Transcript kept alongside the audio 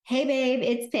Hey, babe,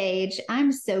 it's Paige.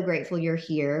 I'm so grateful you're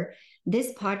here.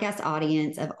 This podcast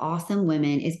audience of awesome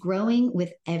women is growing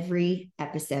with every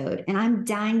episode, and I'm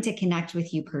dying to connect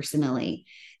with you personally.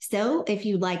 So if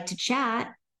you'd like to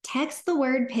chat, text the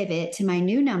word pivot to my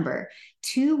new number,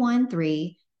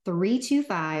 213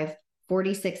 325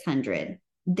 4600.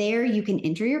 There, you can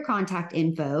enter your contact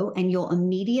info and you'll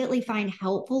immediately find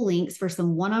helpful links for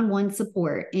some one on one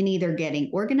support in either getting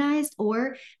organized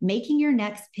or making your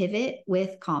next pivot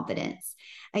with confidence.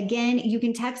 Again, you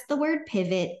can text the word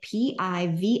pivot,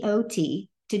 PIVOT,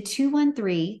 to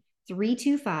 213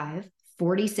 325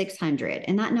 4600.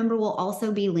 And that number will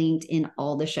also be linked in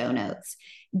all the show notes.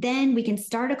 Then we can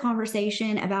start a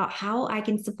conversation about how I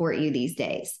can support you these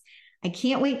days. I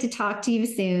can't wait to talk to you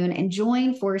soon and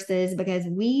join forces because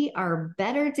we are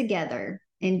better together.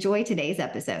 Enjoy today's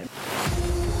episode.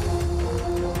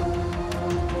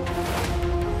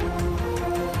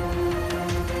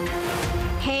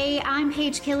 Hey, I'm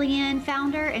Paige Killian,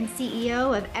 founder and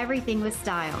CEO of Everything with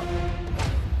Style.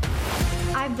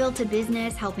 I've built a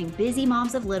business helping busy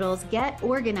moms of littles get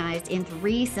organized in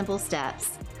 3 simple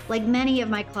steps. Like many of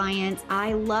my clients,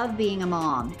 I love being a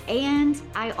mom, and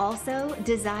I also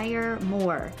desire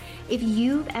more. If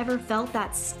you've ever felt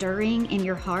that stirring in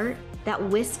your heart, that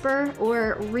whisper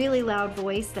or really loud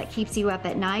voice that keeps you up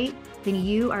at night, then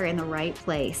you are in the right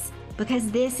place,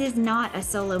 because this is not a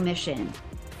solo mission.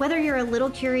 Whether you're a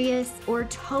little curious or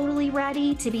totally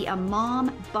ready to be a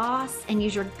mom, boss, and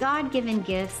use your God-given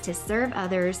gifts to serve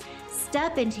others,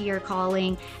 step into your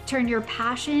calling, turn your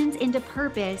passions into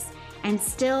purpose, and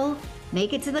still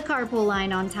make it to the carpool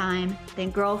line on time, then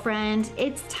girlfriend,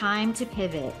 it's time to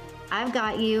pivot. I've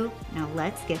got you. Now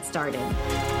let's get started.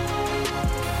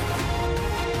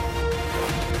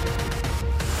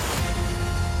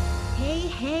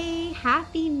 Hey,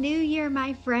 Happy New Year,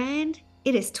 my friend.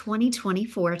 It is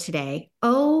 2024 today.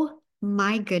 Oh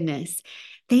my goodness.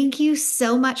 Thank you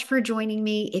so much for joining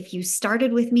me. If you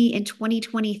started with me in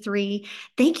 2023,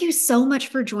 thank you so much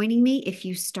for joining me. If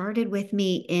you started with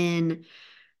me in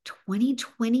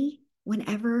 2020,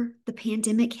 whenever the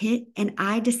pandemic hit, and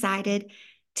I decided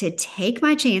to take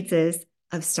my chances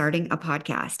of starting a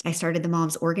podcast. I started the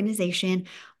Moms Organization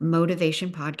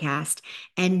Motivation Podcast.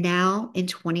 And now in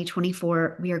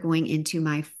 2024, we are going into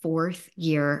my 4th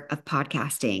year of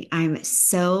podcasting. I'm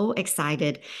so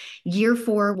excited. Year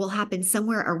 4 will happen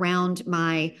somewhere around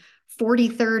my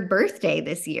 43rd birthday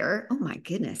this year. Oh my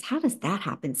goodness. How does that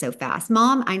happen so fast?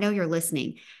 Mom, I know you're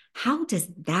listening. How does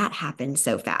that happen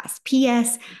so fast?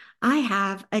 P.S. I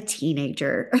have a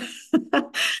teenager.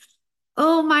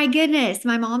 Oh my goodness.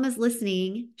 My mom is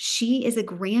listening. She is a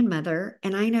grandmother.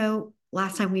 And I know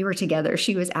last time we were together,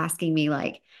 she was asking me,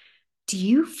 like, do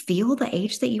you feel the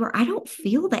age that you are? I don't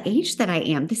feel the age that I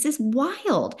am. This is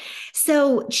wild.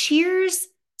 So cheers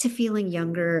to feeling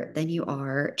younger than you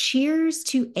are. Cheers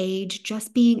to age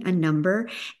just being a number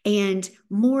and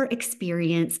more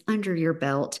experience under your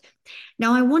belt.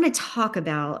 Now, I want to talk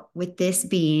about, with this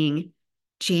being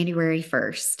January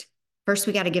 1st. First,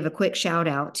 we got to give a quick shout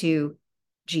out to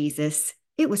Jesus.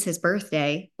 It was his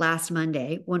birthday last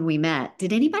Monday when we met.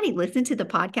 Did anybody listen to the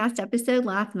podcast episode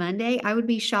last Monday? I would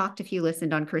be shocked if you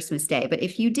listened on Christmas Day. But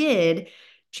if you did,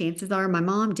 chances are my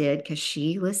mom did, because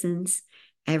she listens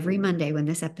every Monday when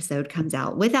this episode comes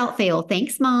out without fail.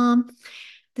 Thanks, Mom.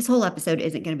 This whole episode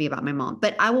isn't going to be about my mom,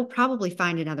 but I will probably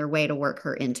find another way to work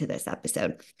her into this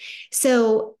episode.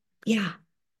 So, yeah,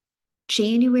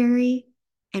 January,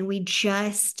 and we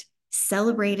just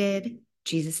celebrated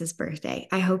Jesus's birthday.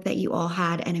 I hope that you all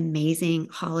had an amazing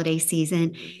holiday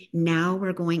season. Now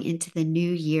we're going into the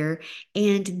new year,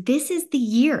 and this is the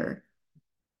year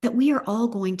that we are all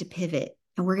going to pivot,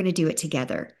 and we're going to do it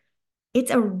together.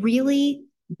 It's a really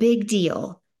big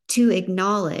deal to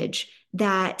acknowledge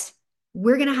that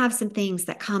we're going to have some things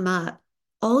that come up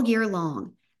all year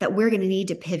long that we're going to need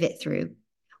to pivot through.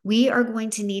 We are going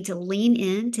to need to lean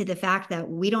into the fact that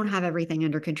we don't have everything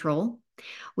under control.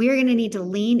 We are going to need to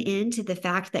lean into the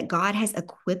fact that God has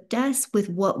equipped us with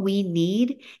what we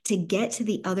need to get to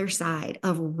the other side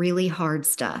of really hard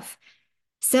stuff.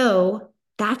 So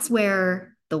that's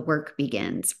where the work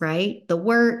begins, right?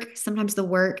 Sometimes the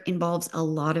work involves a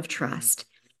lot of trust.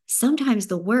 Sometimes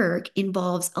the work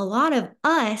involves a lot of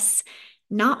us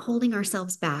not holding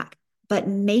ourselves back, but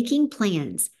making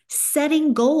plans,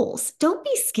 setting goals. Don't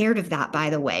be scared of that, by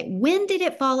the way. When did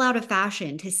it fall out of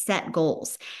fashion to set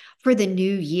goals for the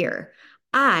new year?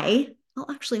 I'll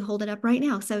actually hold it up right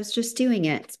now. So I was just doing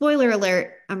it. Spoiler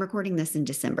alert, I'm recording this in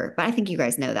December, but I think you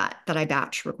guys know that I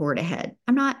batch record ahead.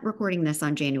 I'm not recording this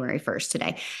on January 1st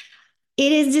today.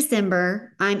 It is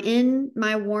December. I'm in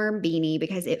my warm beanie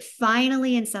because it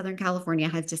finally in Southern California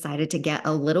has decided to get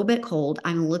a little bit cold.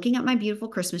 I'm looking at my beautiful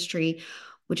Christmas tree,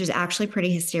 which is actually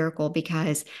pretty hysterical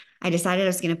because I decided I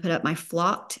was going to put up my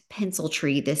flocked pencil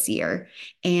tree this year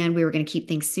and we were going to keep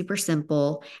things super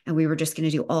simple and we were just going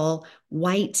to do all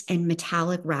white and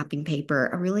metallic wrapping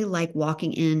paper. I really like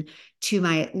walking in to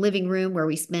my living room where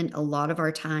we spend a lot of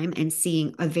our time and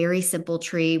seeing a very simple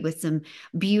tree with some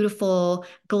beautiful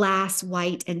glass,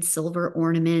 white, and silver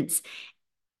ornaments.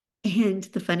 And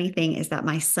the funny thing is that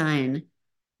my son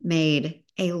made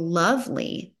a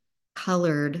lovely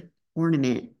colored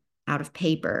ornament out of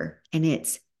paper, and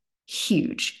it's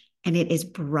huge and it is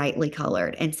brightly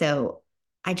colored. And so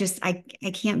I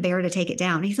can't bear to take it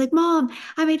down. He's like, Mom,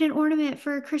 I made an ornament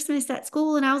for Christmas at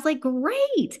school. And I was like,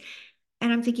 great.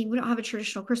 And I'm thinking, we don't have a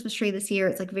traditional Christmas tree this year.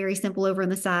 It's like very simple over on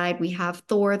the side. We have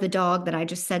Thor, the dog, that I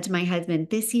just said to my husband,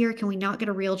 this year, can we not get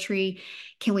a real tree?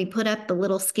 Can we put up the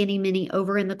little skinny mini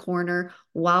over in the corner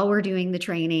while we're doing the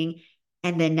training?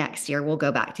 And then next year, we'll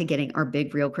go back to getting our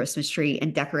big real Christmas tree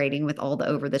and decorating with all the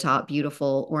over the top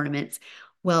beautiful ornaments.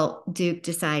 Well, Duke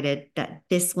decided that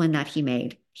this one that he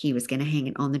made, he was going to hang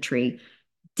it on the tree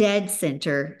dead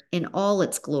center in all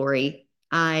its glory.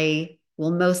 I will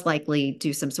most likely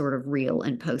do some sort of reel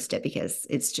and post it because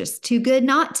it's just too good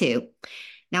not to.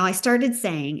 Now, I started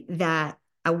saying that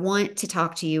I want to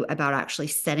talk to you about actually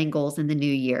setting goals in the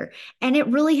new year. And it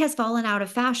really has fallen out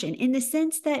of fashion in the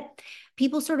sense that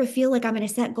people sort of feel like I'm going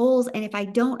to set goals. And if I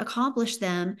don't accomplish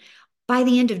them by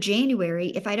the end of January,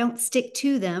 if I don't stick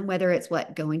to them, whether it's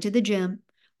what, going to the gym,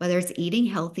 whether it's eating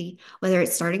healthy, whether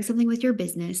it's starting something with your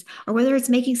business, or whether it's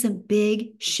making some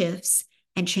big shifts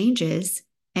and changes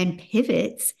and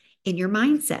pivots in your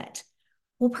mindset.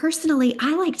 Well, personally,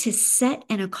 I like to set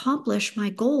and accomplish my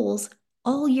goals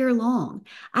all year long.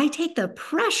 I take the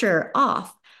pressure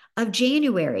off of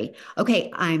January.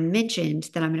 Okay, I mentioned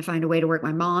that I'm going to find a way to work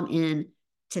my mom in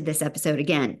to this episode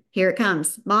again. Here it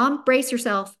comes. Mom, brace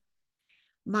yourself.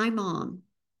 My mom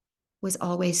was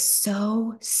always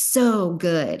so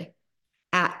good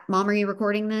at, Mom, are you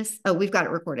recording this? Oh, we've got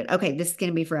it recorded. Okay, this is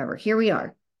going to be forever. Here we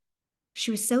are.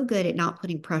 She was so good at not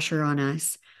putting pressure on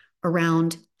us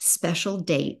around special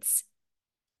dates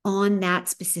on that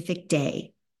specific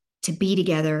day to be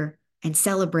together and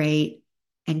celebrate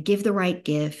and give the right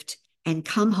gift and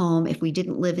come home if we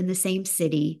didn't live in the same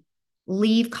city,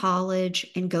 leave college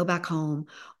and go back home,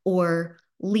 or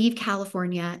leave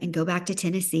California and go back to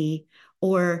Tennessee,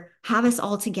 or have us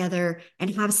all together and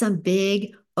have some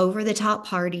big over the top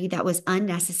party that was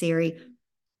unnecessary.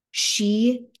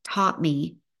 She taught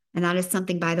me, and that is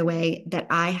something, by the way, that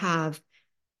I have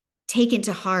taken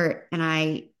to heart. And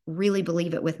I really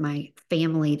believe it with my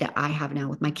family that I have now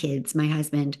with my kids, my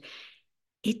husband.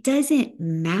 It doesn't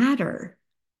matter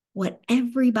what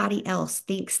everybody else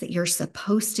thinks that you're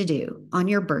supposed to do on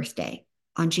your birthday,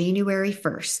 on January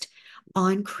 1st,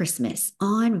 on Christmas,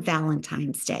 on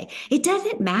Valentine's Day. It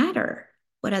doesn't matter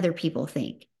what other people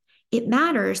think. It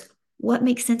matters what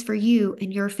makes sense for you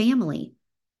and your family.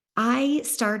 I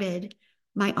started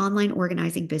my online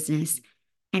organizing business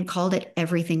and called it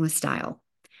Everything with Style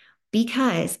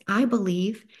because I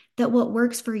believe that what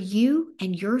works for you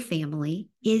and your family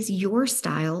is your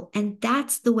style. And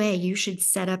that's the way you should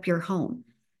set up your home.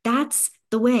 That's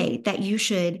the way that you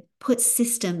should put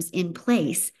systems in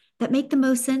place that make the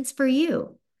most sense for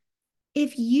you.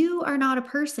 If you are not a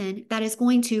person that is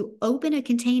going to open a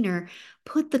container,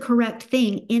 put the correct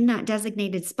thing in that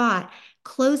designated spot,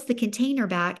 close the container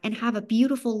back, and have a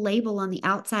beautiful label on the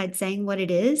outside saying what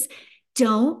it is,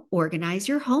 don't organize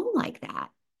your home like that.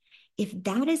 If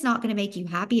that is not going to make you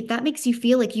happy, if that makes you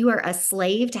feel like you are a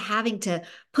slave to having to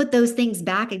put those things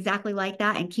back exactly like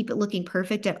that and keep it looking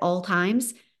perfect at all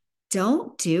times,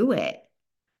 don't do it.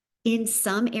 In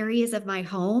some areas of my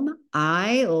home,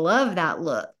 I love that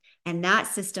look, and that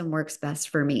system works best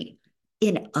for me.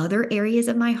 In other areas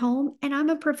of my home, and I'm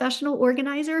a professional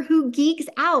organizer who geeks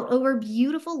out over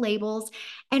beautiful labels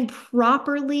and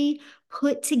properly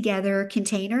put together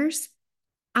containers,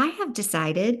 I have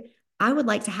decided I would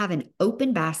like to have an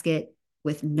open basket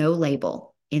with no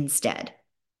label instead.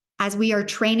 As we are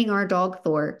training our dog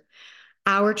Thor,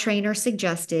 our trainer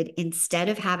suggested instead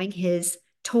of having his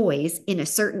toys in a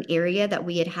certain area that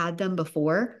we had had them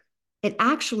before, it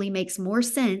actually makes more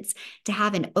sense to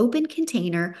have an open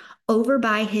container over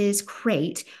by his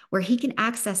crate where he can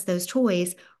access those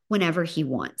toys whenever he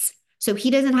wants. So he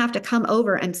doesn't have to come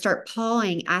over and start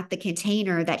pawing at the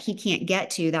container that he can't get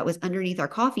to that was underneath our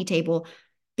coffee table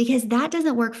because that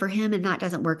doesn't work for him and that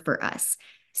doesn't work for us.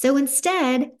 So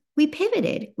instead, we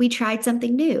pivoted. We tried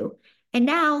something new. And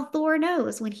now Thor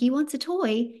knows when he wants a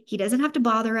toy, he doesn't have to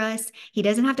bother us. He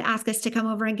doesn't have to ask us to come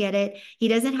over and get it. He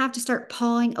doesn't have to start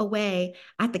pawing away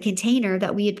at the container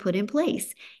that we had put in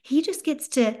place. He just gets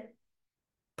to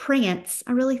prance.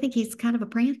 I really think he's kind of a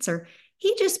prancer.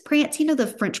 He just prance,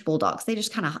 the French bulldogs. They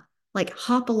just kind of like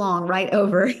hop along right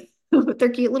over with their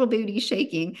cute little booty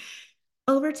shaking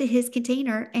over to his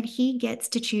container, and he gets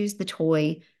to choose the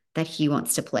toy that he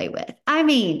wants to play with. I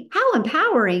mean, how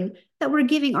empowering that we're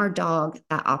giving our dog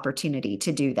that opportunity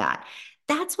to do that.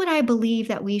 That's what I believe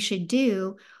that we should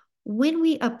do when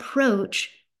we approach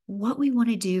what we want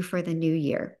to do for the new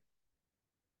year.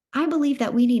 I believe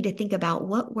that we need to think about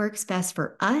what works best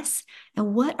for us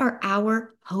and what are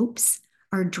our hopes,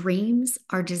 our dreams,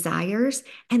 our desires,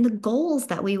 and the goals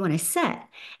that we want to set.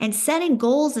 And setting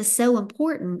goals is so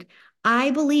important.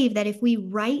 I believe that if we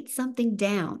write something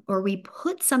down or we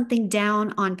put something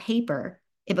down on paper,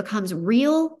 it becomes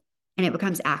real and it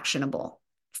becomes actionable.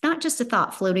 It's not just a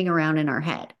thought floating around in our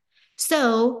head.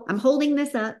 So I'm holding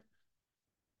this up.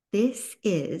 This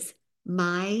is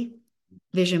my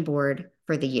vision board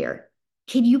for the year.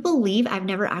 Can you believe I've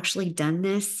never actually done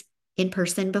this in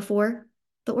person before?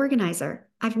 The organizer.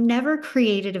 I've never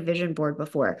created a vision board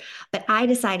before, but I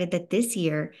decided that this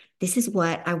year, this is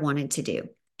what I wanted to do.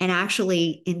 And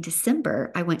actually, in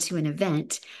December, I went to an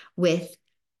event with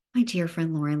my dear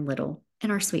friend Lauren Little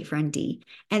and our sweet friend Dee,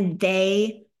 and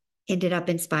they ended up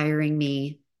inspiring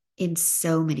me in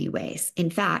so many ways. In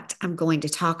fact, I'm going to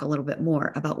talk a little bit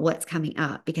more about what's coming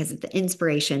up because of the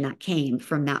inspiration that came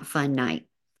from that fun night.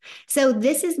 So,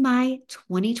 this is my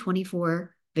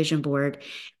 2024 vision board,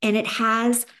 and it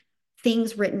has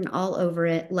things written all over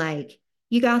it like,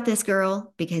 you got this,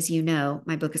 girl, because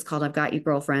my book is called I've Got You,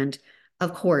 Girlfriend.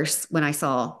 Of course, when I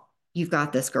saw You've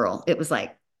Got This, Girl, it was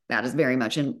like, that is very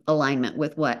much in alignment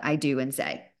with what I do and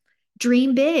say.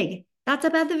 Dream big. That's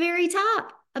above the very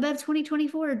top, above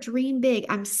 2024. Dream big.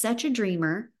 I'm such a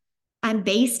dreamer. I'm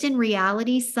based in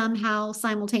reality somehow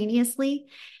simultaneously.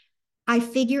 I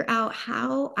figure out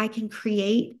how I can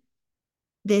create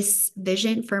this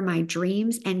vision for my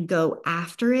dreams and go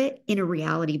after it in a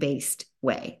reality based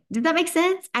way. Does that make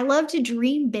sense? I love to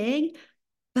dream big,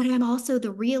 but I'm also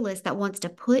the realist that wants to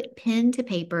put pen to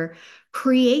paper,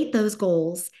 create those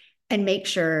goals, and make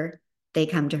sure they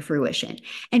come to fruition.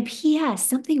 And P.S.,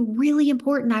 something really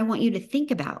important I want you to think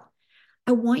about.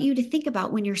 I want you to think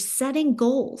about when you're setting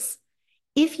goals.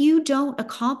 If you don't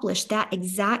accomplish that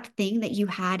exact thing that you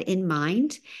had in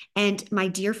mind, and my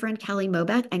dear friend Kelly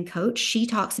Mobeck and coach, she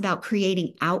talks about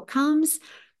creating outcomes.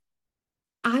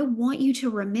 I want you to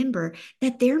remember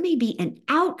that there may be an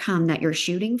outcome that you're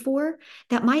shooting for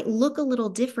that might look a little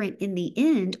different in the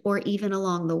end or even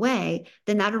along the way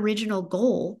than that original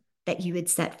goal that you had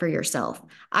set for yourself.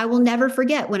 I will never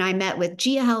forget when I met with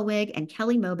Gia Helwig and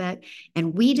Kelly Mobeck,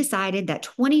 and we decided that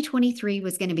 2023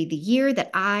 was going to be the year that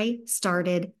I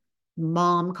started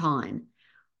MomCon,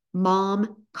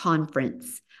 Mom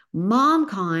Conference.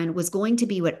 MomCon was going to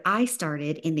be what I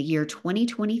started in the year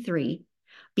 2023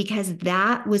 because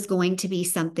that was going to be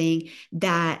something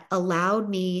that allowed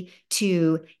me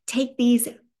to take these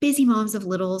busy moms of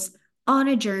littles on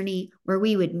a journey where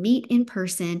we would meet in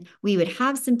person, we would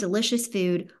have some delicious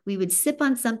food, we would sip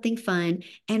on something fun,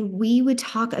 and we would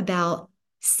talk about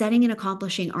setting and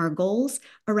accomplishing our goals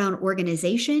around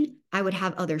organization. I would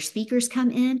have other speakers come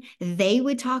in. They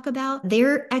would talk about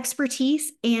their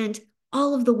expertise, and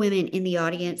all of the women in the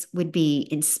audience would be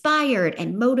inspired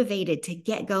and motivated to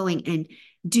get going and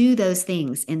do those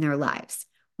things in their lives.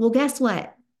 Well, guess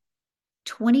what?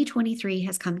 2023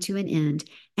 has come to an end,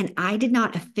 and I did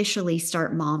not officially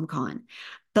start MomCon.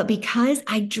 But because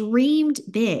I dreamed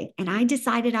big and I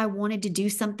decided I wanted to do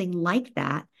something like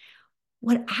that,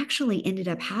 what actually ended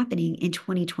up happening in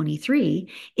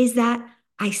 2023 is that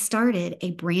I started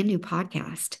a brand new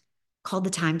podcast called the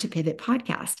Time to Pivot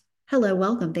podcast. Hello,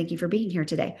 welcome. Thank you for being here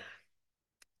today.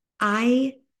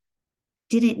 I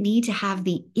didn't need to have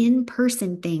the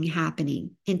in-person thing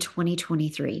happening in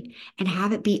 2023 and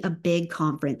have it be a big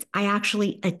conference. I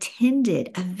actually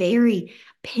attended a very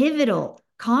pivotal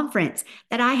conference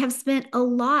that I have spent a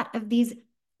lot of these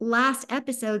last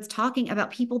episodes talking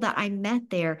about people that I met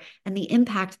there and the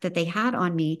impact that they had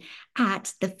on me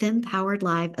at the Fem Powered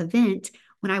Live event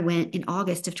when I went in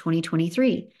August of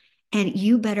 2023. And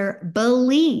you better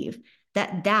believe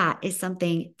that that is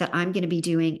something that I'm going to be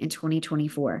doing in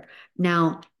 2024.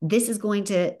 Now, this is going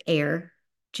to air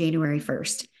January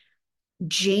 1st.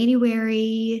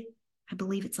 January, I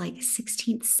believe it's like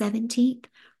 16th, 17th,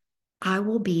 I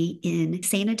will be in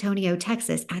San Antonio,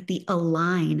 Texas at the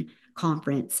Align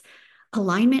conference.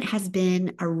 Alignment has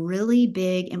been a really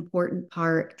big, important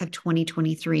part of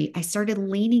 2023. I started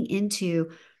leaning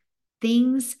into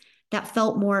things that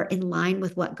felt more in line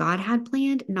with what God had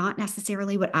planned, not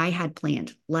necessarily what I had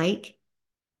planned, like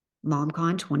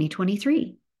MomCon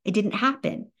 2023. It didn't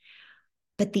happen,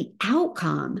 but the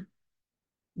outcome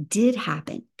did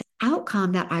happen. The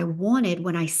outcome that I wanted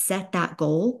when I set that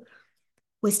goal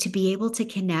was to be able to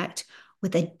connect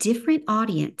with a different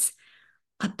audience,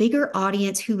 a bigger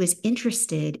audience who was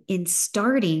interested in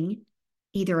starting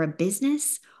either a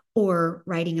business or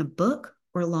writing a book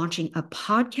or launching a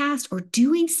podcast or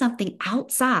doing something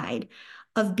outside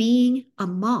of being a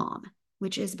mom,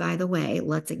 which is, by the way,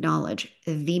 let's acknowledge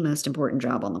the most important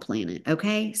job on the planet.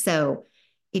 Okay. So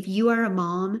if you are a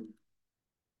mom,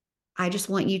 I just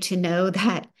want you to know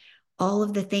that all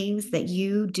of the things that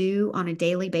you do on a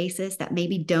daily basis that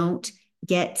maybe don't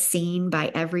get seen by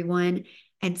everyone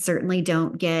and certainly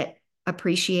don't get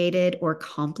appreciated or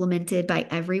complimented by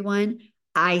everyone,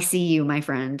 I see you, my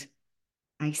friend.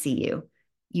 I see you.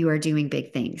 You are doing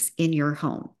big things in your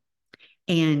home.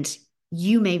 And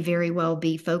you may very well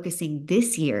be focusing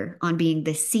this year on being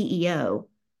the CEO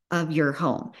of your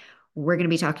home. We're going to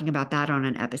be talking about that on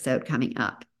an episode coming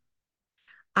up.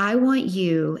 I want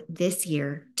you this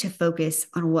year to focus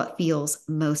on what feels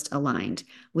most aligned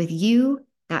with you.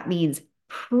 That means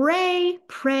pray,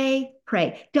 pray,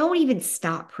 pray. Don't even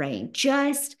stop praying.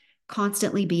 Just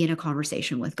constantly be in a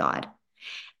conversation with God.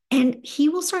 And He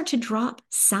will start to drop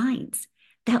signs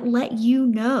that let you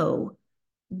know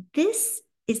this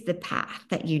is the path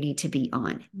that you need to be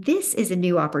on. This is a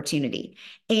new opportunity.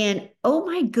 And oh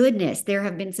my goodness, there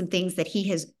have been some things that he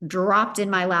has dropped in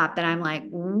my lap that I'm like,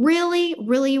 really,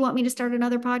 really, you want me to start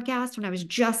another podcast when I was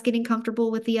just getting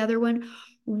comfortable with the other one?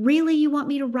 Really, you want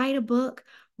me to write a book?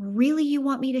 Really, you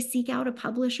want me to seek out a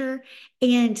publisher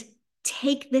and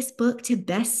take this book to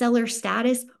bestseller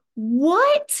status?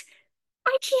 What?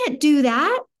 I can't do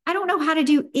that. I don't know how to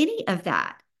do any of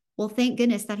that. Well, thank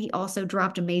goodness that he also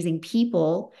dropped amazing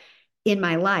people in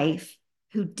my life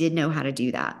who did know how to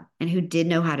do that and who did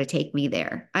know how to take me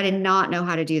there. I did not know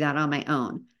how to do that on my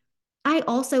own. I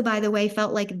also, by the way,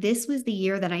 felt like this was the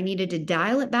year that I needed to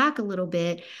dial it back a little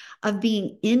bit of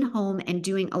being in home and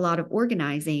doing a lot of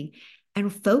organizing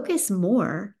and focus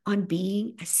more on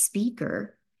being a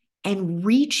speaker and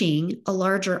reaching a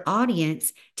larger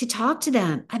audience to talk to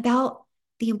them about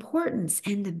the importance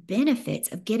and the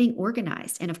benefits of getting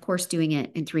organized. And of course, doing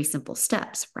it in 3 simple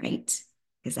steps, right?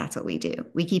 Because that's what we do.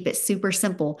 We keep it super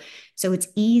simple so it's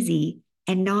easy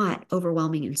and not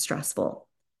overwhelming and stressful.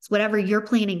 So whatever you're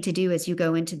planning to do as you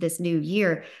go into this new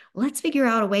year, let's figure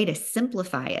out a way to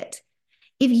simplify it.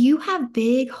 If you have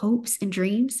big hopes and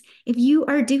dreams, if you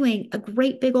are doing a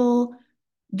great big old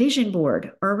vision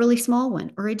board or a really small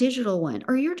one or a digital one,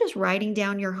 or you're just writing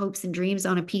down your hopes and dreams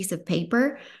on a piece of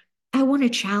paper, I want to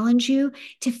challenge you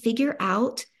to figure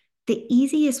out the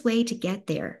easiest way to get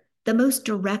there, the most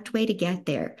direct way to get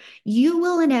there. You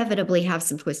will inevitably have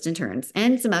some twists and turns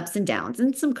and some ups and downs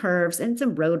and some curves and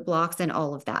some roadblocks and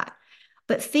all of that.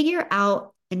 But figure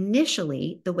out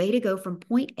initially the way to go from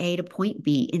point A to point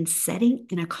B in setting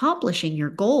and accomplishing your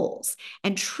goals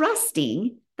and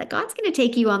trusting that God's going to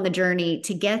take you on the journey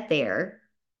to get there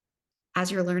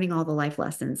as you're learning all the life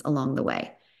lessons along the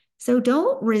way. So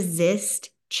don't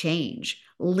resist change.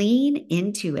 Lean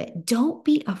into it. Don't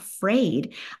be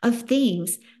afraid of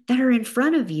things that are in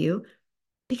front of you,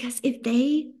 because if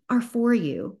they are for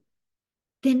you,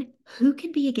 then who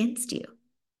can be against you?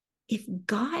 If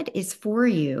God is for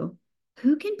you,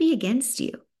 who can be against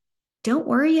you? Don't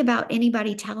worry about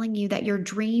anybody telling you that your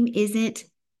dream isn't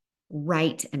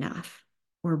right enough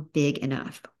or big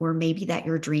enough, or maybe that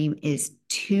your dream is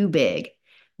too big.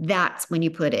 That's when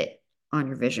you put it on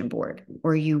your vision board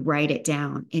or you write it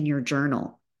down in your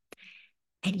journal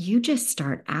and you just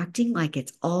start acting like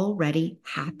it's already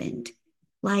happened,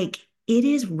 like it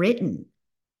is written,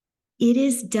 it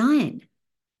is done.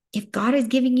 If God is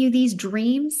giving you these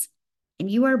dreams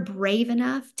and you are brave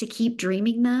enough to keep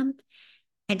dreaming them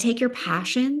and take your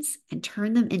passions and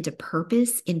turn them into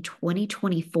purpose in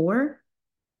 2024,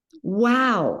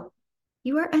 wow,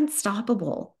 you are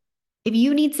unstoppable. If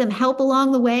you need some help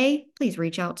along the way, please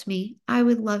reach out to me. I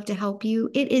would love to help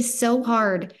you. It is so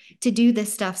hard to do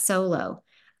this stuff solo.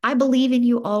 I believe in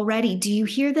you already. Do you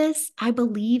hear this? I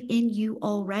believe in you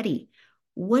already.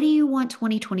 What do you want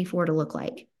 2024 to look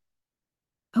like?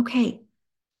 Okay,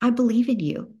 I believe in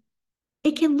you.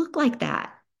 It can look like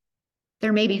that.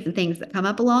 There may be some things that come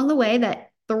up along the way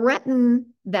that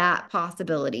threaten that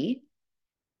possibility,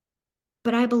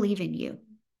 but I believe in you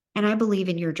and I believe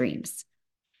in your dreams.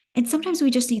 And sometimes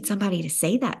we just need somebody to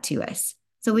say that to us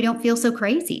so we don't feel so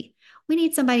crazy. We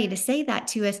need somebody to say that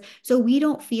to us so we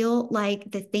don't feel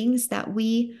like the things that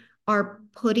we are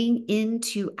putting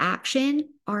into action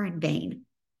are in vain.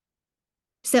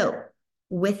 So,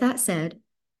 with that said,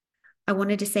 I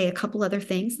wanted to say a couple other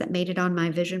things that made it on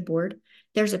my vision board.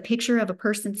 There's a picture of a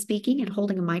person speaking and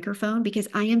holding a microphone because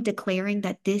I am declaring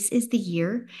that this is the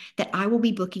year that I will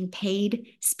be booking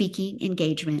paid speaking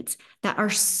engagements that are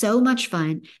so much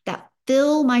fun, that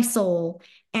fill my soul,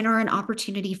 and are an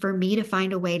opportunity for me to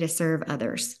find a way to serve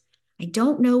others. I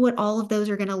don't know what all of those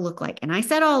are going to look like. And I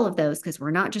said all of those because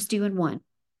we're not just doing one,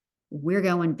 we're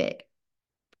going big.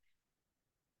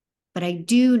 But I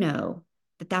do know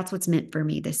that that's what's meant for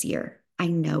me this year. I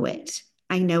know it.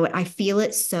 I know it. I feel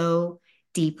it so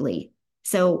deeply.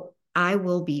 So I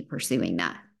will be pursuing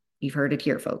that. You've heard it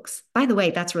here, folks. By the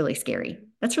way, that's really scary.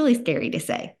 That's really scary to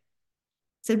say.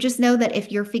 So just know that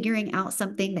if you're figuring out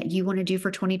something that you want to do for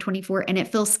 2024 and it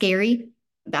feels scary,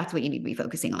 that's what you need to be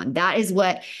focusing on. That is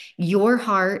what your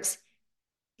heart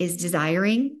is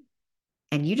desiring.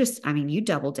 And you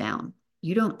double down.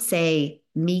 You don't say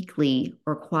meekly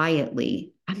or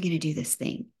quietly, I'm going to do this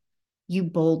thing. You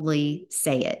boldly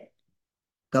say it.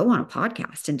 Go on a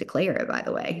podcast and declare it, by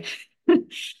the way.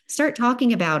 Start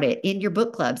talking about it in your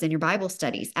book clubs, in your Bible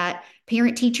studies, at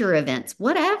parent teacher events,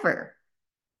 whatever.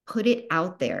 Put it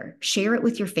out there. Share it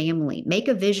with your family. Make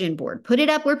a vision board. Put it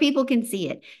up where people can see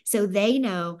it so they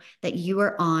know that you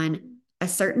are on a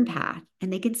certain path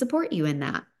and they can support you in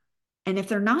that. And if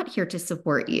they're not here to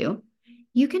support you,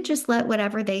 you can just let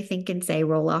whatever they think and say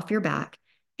roll off your back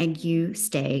and you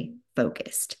stay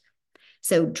focused.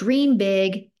 So dream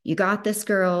big. You got this,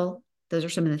 girl. Those are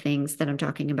some of the things that I'm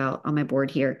talking about on my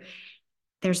board here.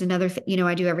 There's another thing,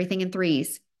 I do everything in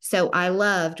threes. So I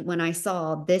loved when I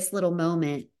saw this little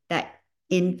moment that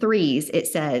in threes, it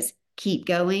says, keep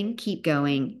going, keep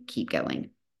going, keep going.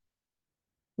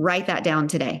 Write that down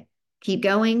today. Keep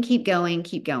going, keep going,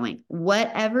 keep going.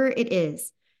 Whatever it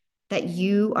is that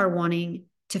you are wanting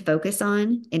to focus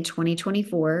on in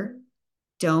 2024,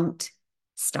 don't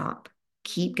stop.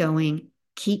 Keep going,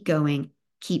 keep going,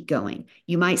 keep going.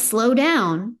 You might slow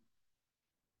down,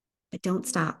 but don't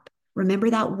stop. Remember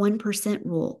that 1%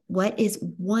 rule. What is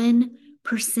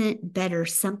 1% better?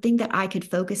 Something that I could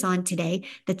focus on today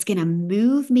that's going to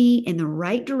move me in the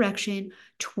right direction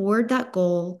toward that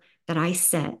goal that I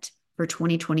set for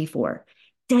 2024.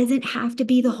 Doesn't have to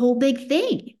be the whole big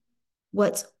thing.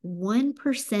 What's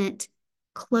 1%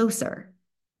 closer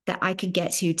that I could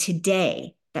get to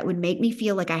today that would make me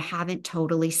feel like I haven't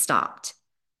totally stopped?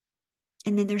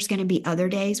 And then there's going to be other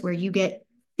days where you get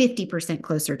 50%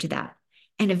 closer to that.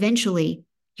 And eventually,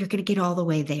 you're going to get all the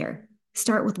way there.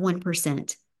 Start with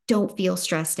 1%. Don't feel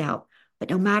stressed out. But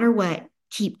no matter what,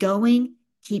 keep going,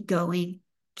 keep going,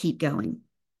 keep going.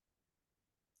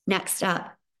 Next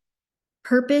up,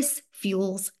 purpose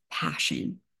fuels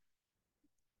passion.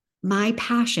 My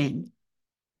passion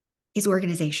is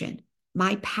organization.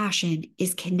 My passion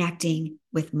is connecting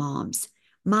with moms.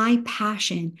 My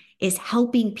passion is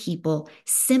helping people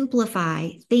simplify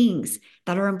things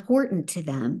that are important to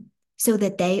them so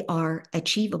that they are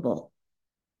achievable.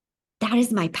 That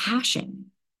is my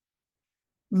passion.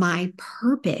 My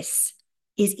purpose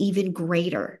is even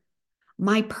greater.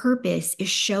 My purpose is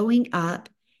showing up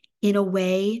in a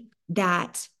way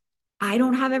that I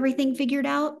don't have everything figured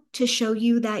out, to show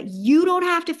you that you don't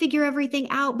have to figure everything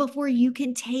out before you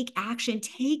can take action.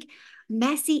 Take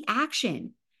messy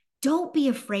action. Don't be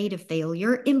afraid of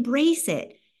failure. Embrace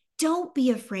it. Don't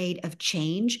be afraid of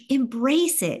change.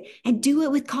 Embrace it and do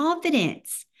it with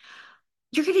confidence.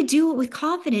 You're going to do it with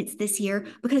confidence this year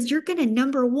because you're going to,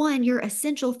 number one, your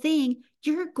essential thing,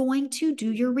 you're going to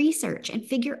do your research and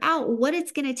figure out what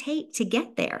it's going to take to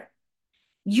get there.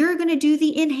 You're going to do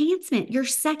the enhancement, your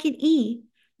second E.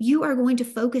 You are going to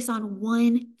focus on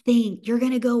one thing. You're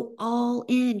going to go all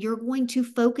in. You're going to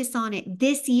focus on it.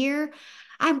 This year,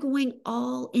 I'm going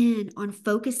all in on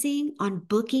focusing on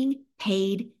booking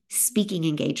paid speaking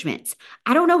engagements.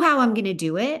 I don't know how I'm going to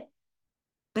do it,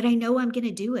 but I know I'm going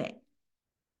to do it.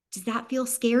 Does that feel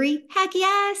scary? Heck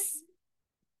yes.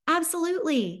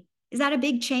 Absolutely. Is that a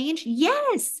big change?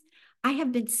 Yes. I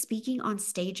have been speaking on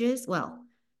stages. Well,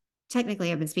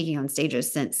 technically, I've been speaking on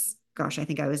stages since, gosh, I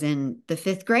think I was in the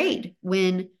 5th grade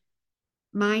when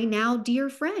my now dear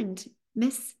friend,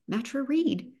 Miss Metra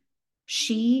Reed,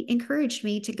 she encouraged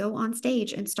me to go on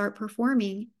stage and start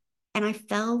performing, and I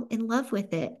fell in love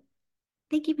with it.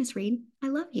 Thank you, Miss Reed. I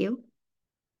love you.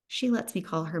 She lets me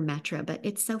call her Metra, but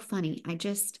it's so funny. I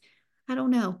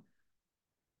don't know.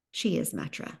 She is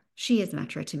Metra. She is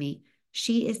Metra to me.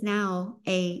 She is now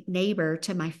a neighbor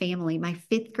to my family, my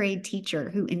fifth grade teacher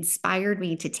who inspired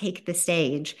me to take the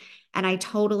stage. And I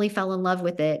totally fell in love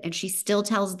with it. And she still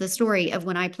tells the story of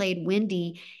when I played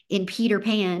Wendy in Peter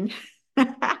Pan.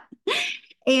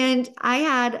 And I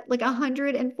had like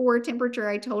 104 temperature.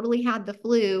 I totally had the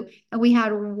flu. And we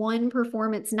had one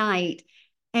performance night,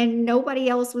 and nobody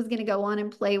else was going to go on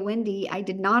and play Wendy. I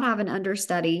did not have an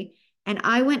understudy. And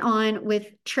I went on with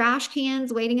trash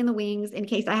cans waiting in the wings in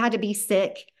case I had to be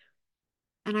sick.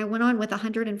 And I went on with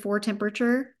 104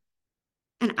 temperature.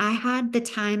 And I had the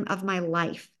time of my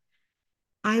life.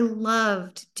 I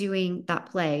loved doing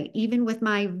that play. Even with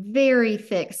my very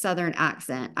thick Southern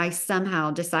accent, I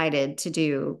somehow decided to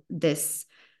do this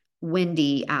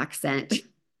Wendy accent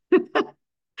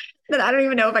that I don't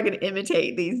even know if I can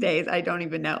imitate these days. I don't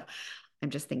even know. I'm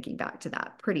just thinking back to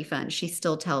that. Pretty fun. She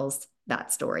still tells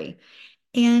that story.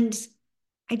 And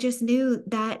I just knew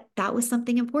that that was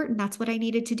something important. That's what I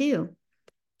needed to do.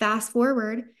 Fast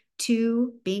forward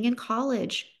to being in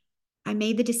college. I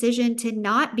made the decision to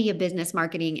not be a business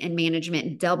marketing and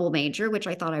management double major, which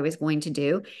I thought I was going to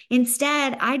do.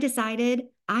 Instead, I decided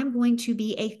I'm going to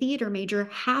be a theater major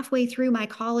halfway through my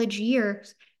college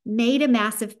years, made a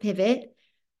massive pivot.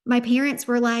 My parents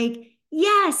were like,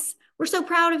 yes, we're so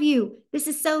proud of you. This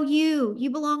is so you.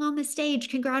 You belong on the stage.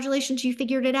 Congratulations, you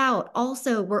figured it out.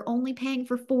 Also, we're only paying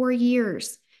for 4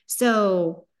 years.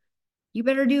 So you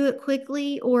better do it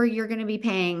quickly or you're going to be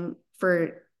paying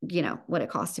for, what it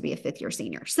costs to be a fifth year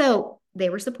senior. So they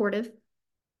were supportive.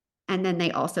 And then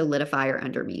they also lit a fire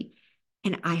under me.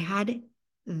 And I had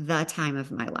the time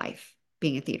of my life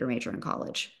being a theater major in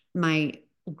college. My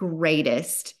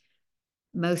greatest,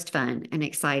 most fun and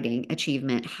exciting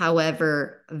achievement,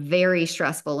 however, very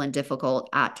stressful and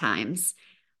difficult at times,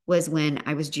 was when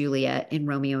I was Juliet in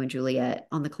Romeo and Juliet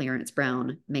on the Clarence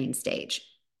Brown main stage.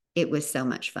 It was so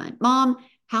much fun. Mom,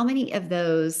 how many of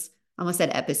those, I almost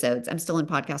said episodes, I'm still in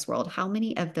podcast world. How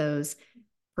many of those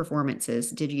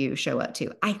performances did you show up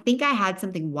to? I think I had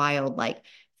something wild like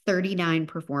 39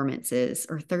 performances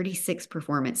or 36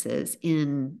 performances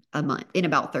in a month, in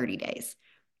about 30 days.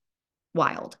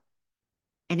 Wild.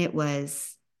 And it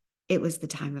was the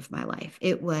time of my life.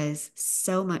 It was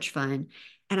so much fun.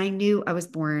 And I knew I was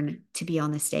born to be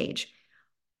on the stage,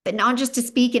 but not just to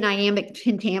speak in iambic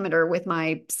pentameter with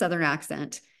my Southern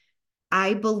accent.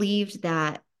 I believed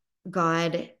that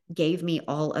God gave me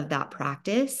all of that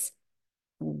practice,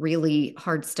 really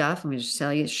hard stuff. Let me just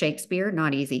tell you, Shakespeare,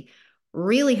 not easy,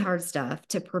 really hard stuff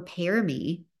to prepare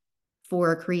me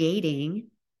for creating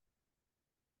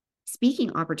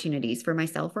speaking opportunities for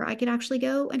myself where I could actually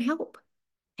go and help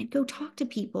and go talk to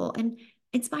people and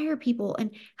inspire people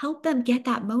and help them get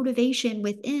that motivation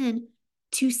within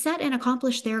to set and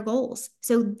accomplish their goals.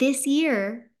 So this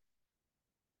year,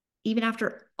 even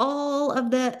after all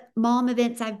of the mom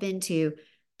events I've been to,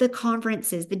 the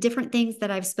conferences, the different things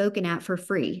that I've spoken at for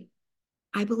free,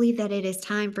 I believe that it is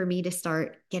time for me to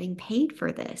start getting paid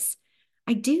for this.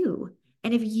 I do.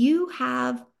 And if you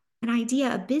have an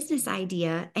idea, a business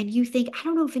idea, and you think, I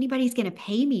don't know if anybody's going to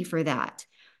pay me for that.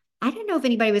 I didn't know if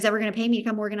anybody was ever going to pay me to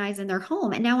come organize in their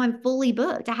home. And now I'm fully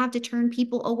booked. I have to turn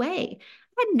people away.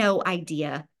 I had no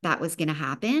idea that was going to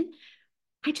happen.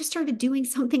 I just started doing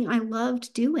something I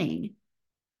loved doing.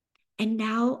 And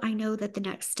now I know that the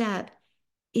next step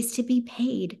is to be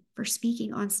paid for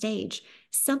speaking on stage,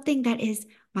 something that is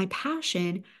my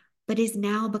passion, but is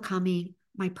now becoming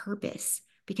my purpose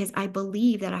because I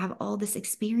believe that I have all this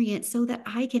experience so that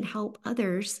I can help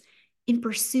others in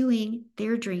pursuing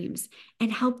their dreams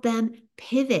and help them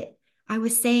pivot. I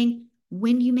was saying,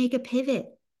 when you make a pivot,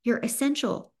 you're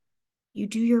essential. You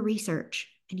do your research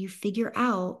and you figure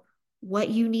out what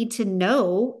you need to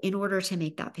know in order to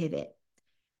make that pivot.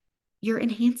 Your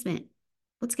enhancement,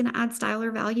 what's going to add style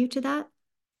or value to that?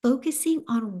 Focusing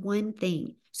on one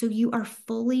thing. So you are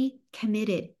fully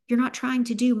committed. You're not trying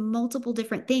to do multiple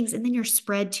different things and then you're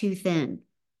spread too thin.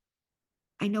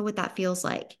 I know what that feels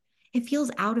like. It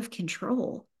feels out of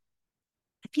control.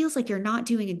 It feels like you're not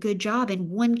doing a good job in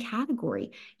one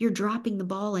category. You're dropping the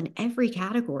ball in every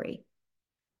category.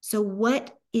 So,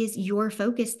 what is your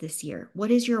focus this year? What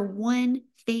is your one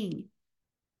thing?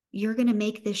 You're going to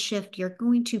make this shift. You're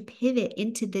going to pivot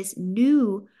into this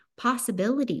new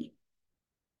possibility.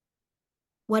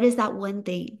 What is that one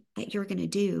thing that you're going to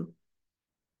do?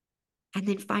 And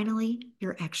then finally,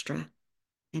 your extra.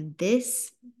 And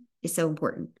this is so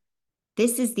important.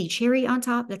 This is the cherry on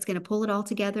top that's going to pull it all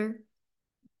together.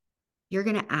 You're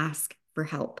going to ask for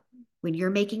help. When you're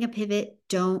making a pivot,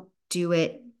 don't do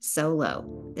it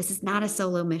solo. This is not a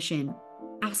solo mission.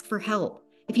 Ask for help.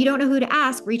 If you don't know who to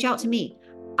ask, reach out to me.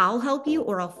 I'll help you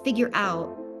or I'll figure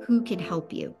out who can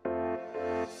help you.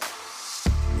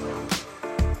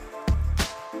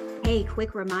 Hey,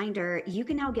 quick reminder, you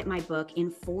can now get my book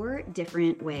in 4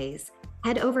 different ways.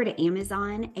 Head over to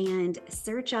Amazon and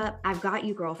search up I've Got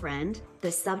You, Girlfriend.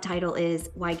 The subtitle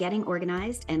is Why Getting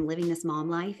Organized and Living This Mom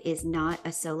Life is Not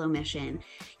a Solo Mission.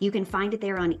 You can find it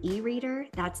there on e-reader,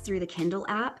 that's through the Kindle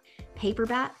app,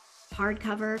 paperback,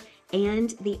 hardcover,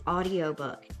 and the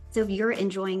audiobook. So if you're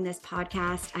enjoying this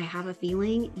podcast, I have a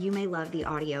feeling you may love the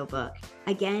audiobook.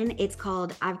 Again, it's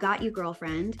called I've Got You,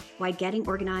 Girlfriend, Why Getting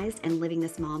Organized and Living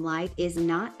This Mom Life is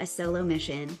Not a Solo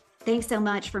Mission. Thanks so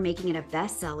much for making it a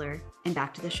bestseller, and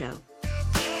back to the show.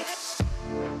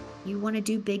 You want to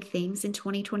do big things in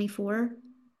 2024?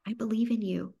 I believe in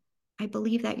you. I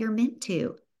believe that you're meant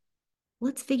to.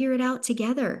 Let's figure it out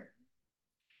together.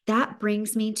 That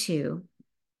brings me to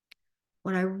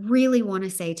what I really want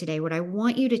to say today, what I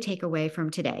want you to take away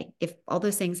from today. If all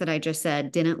those things that I just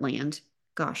said didn't land,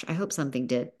 gosh, I hope something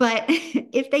did. But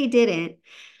if they didn't,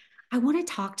 I want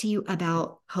to talk to you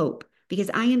about hope, because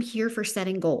I am here for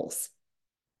setting goals.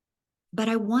 But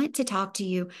I want to talk to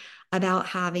you about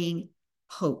having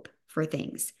hope for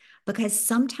things, because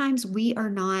sometimes we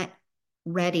are not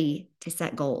ready to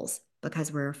set goals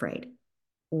because we're afraid,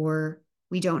 or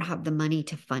we don't have the money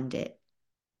to fund it,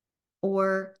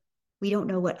 or we don't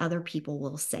know what other people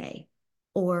will say,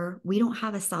 or we don't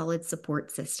have a solid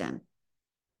support system.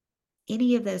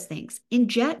 Any of those things.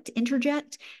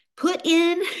 Interject, put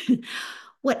in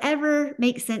whatever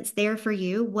makes sense there for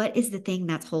you. What is the thing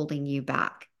that's holding you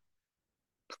back?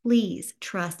 Please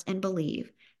trust and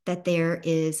believe that there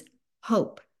is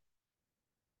hope.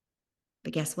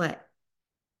 But guess what?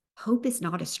 Hope is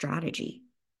not a strategy.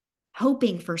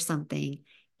 Hoping for something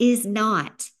is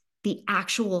not the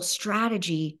actual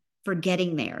strategy for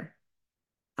getting there.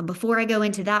 And before I go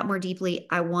into that more deeply,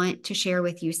 I want to share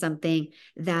with you something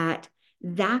that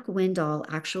Zach Wendell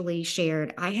actually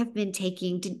shared. I have been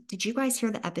taking, did you guys hear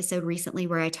the episode recently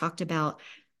where I talked about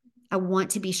I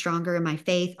want to be stronger in my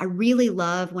faith? I really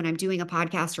love when I'm doing a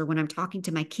podcast or when I'm talking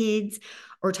to my kids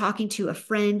or talking to a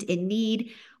friend in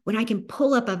need, when I can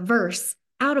pull up a verse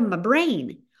out of my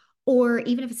brain. Or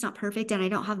even if it's not perfect and I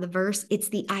don't have the verse, it's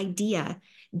the idea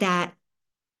that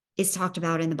is talked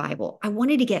about in the Bible. I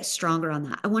wanted to get stronger on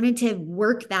that. I wanted to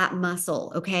work that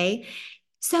muscle. Okay.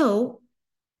 So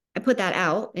I put that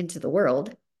out into the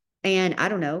world, and I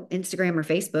don't know, Instagram or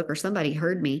Facebook or somebody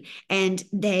heard me, and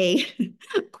they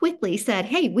quickly said,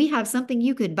 hey, we have something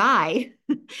you could buy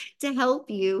to help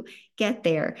you get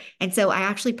there. And so I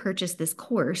actually purchased this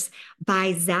course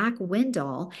by Zach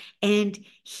Wendell, and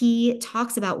he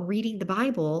talks about reading the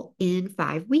Bible in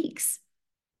 5 weeks.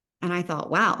 And I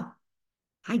thought, wow,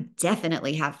 I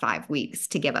definitely have 5 weeks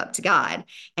to give up to God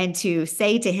and to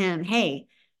say to him, hey,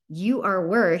 you are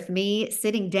worth me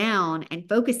sitting down and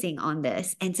focusing on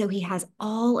this. And so he has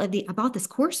I bought this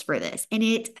course for this, and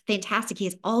it's fantastic. He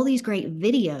has all these great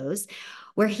videos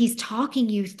where he's talking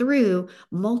you through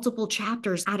multiple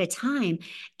chapters at a time.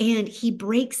 And he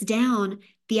breaks down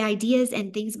the ideas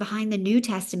and things behind the New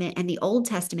Testament and the Old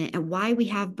Testament, and why we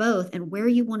have both, and where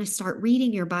you want to start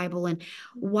reading your Bible, and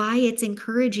why it's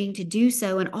encouraging to do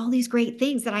so, and all these great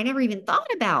things that I never even thought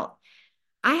about.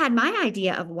 I had my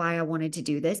idea of why I wanted to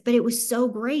do this, but it was so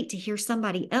great to hear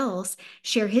somebody else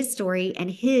share his story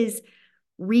and his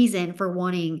reason for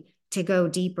wanting to go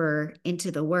deeper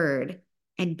into the word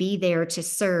and be there to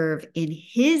serve in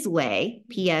his way.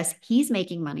 P.S. He's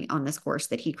making money on this course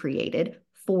that he created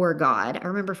for God. I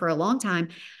remember for a long time,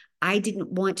 I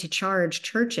didn't want to charge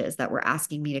churches that were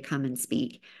asking me to come and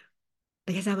speak,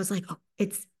 because I was like, oh,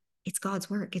 it's God's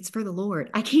work. It's for the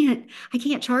Lord. I can't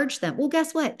charge them. Well,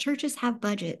 guess what? Churches have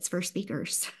budgets for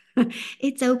speakers.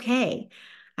 It's okay.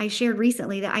 I shared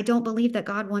recently that I don't believe that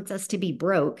God wants us to be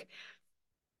broke.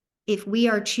 If we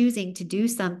are choosing to do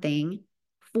something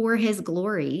for his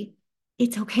glory,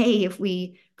 it's okay if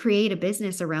we create a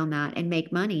business around that and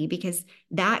make money, because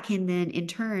that can then in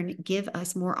turn give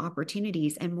us more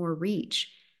opportunities and more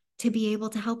reach to be able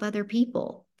to help other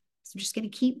people. So I'm just going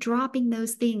to keep dropping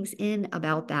those things in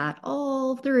about that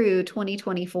all through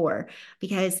 2024,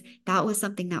 because that was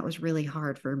something that was really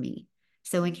hard for me.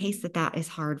 So in case that is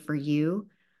hard for you,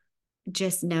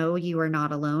 just know you are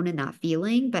not alone in that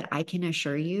feeling, but I can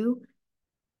assure you,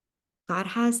 God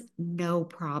has no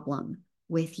problem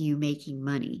with you making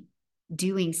money,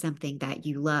 doing something that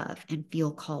you love and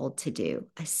feel called to do,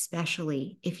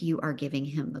 especially if you are giving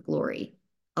him the glory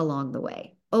along the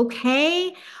way.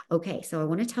 Okay. Okay. So I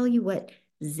want to tell you what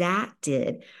Zach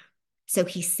did. So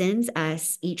he sends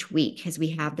us each week, because we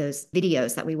have those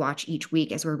videos that we watch each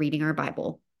week as we're reading our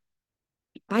Bible.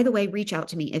 By the way, reach out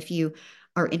to me if you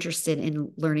are interested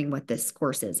in learning what this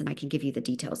course is, and I can give you the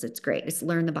details. It's great. It's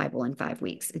Learn the Bible in 5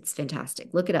 weeks. It's fantastic.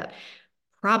 Look it up.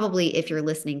 Probably if you're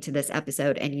listening to this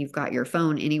episode and you've got your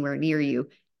phone anywhere near you,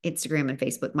 Instagram and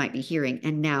Facebook might be hearing,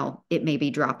 and now it may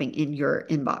be dropping in your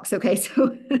inbox. Okay.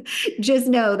 So just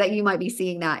know that you might be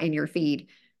seeing that in your feed.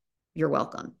 You're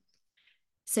welcome.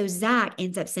 So Zach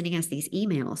ends up sending us these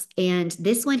emails. And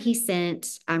this one he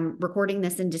sent, I'm recording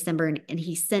this in December, and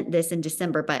he sent this in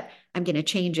December, but I'm going to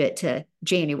change it to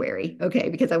January. Okay.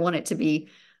 Because I want it to be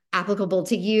applicable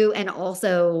to you and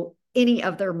also any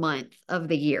other month of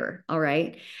the year. All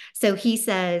right. So he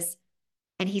says,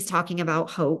 and he's talking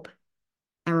about hope.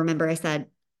 I remember I said,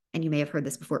 and you may have heard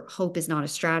this before, hope is not a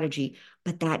strategy,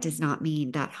 but that does not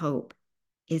mean that hope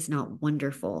is not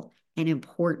wonderful and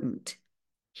important.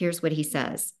 Here's what he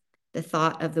says, the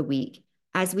thought of the week.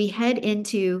 As we head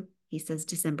into, he says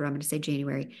December, I'm going to say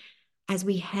January. As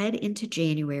we head into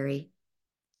January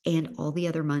and all the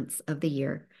other months of the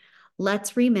year,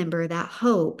 let's remember that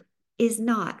hope is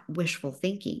not wishful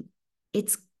thinking.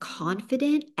 It's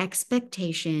confident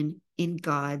expectation in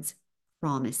God's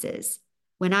promises.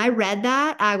 When I read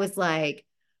that, I was like,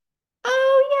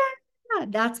 oh, yeah,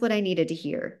 that's what I needed to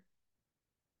hear.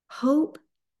 Hope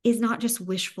is not just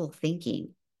wishful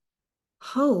thinking.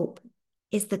 Hope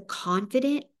is the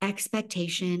confident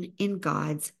expectation in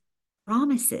God's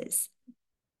promises.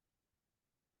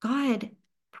 God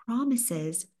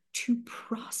promises to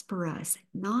prosper us,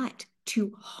 not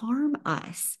to harm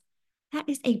us. That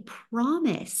is a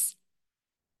promise.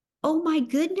 Oh my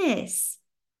goodness.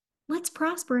 Let's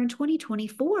prosper in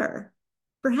 2024.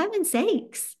 For heaven's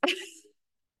sakes,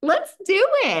 let's do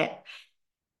it.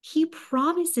 He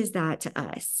promises that to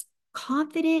us.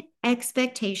 Confident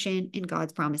expectation in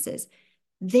God's promises.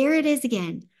 There it is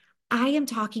again. I am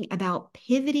talking about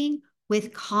pivoting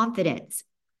with confidence.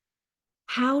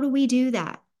 How do we do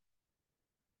that?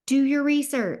 Do your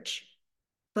research.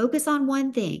 Focus on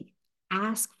one thing.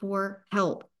 Ask for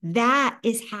help. That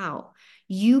is how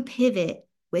you pivot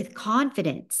with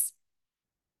confidence.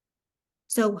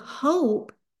 So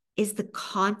hope is the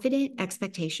confident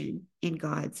expectation in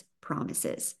God's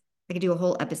promises. I could do a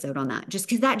whole episode on that just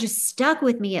because that just stuck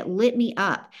with me. It lit me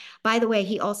up. By the way,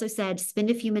 he also said, spend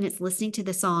a few minutes listening to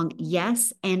the song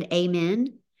Yes and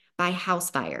Amen by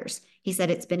Housefires. He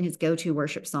said it's been his go-to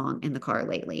worship song in the car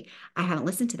lately. I haven't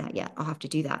listened to that yet. I'll have to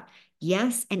do that.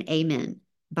 Yes and Amen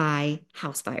by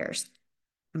Housefires.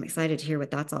 I'm excited to hear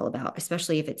what that's all about,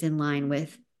 especially if it's in line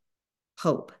with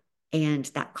hope and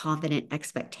that confident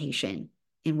expectation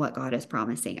in what God is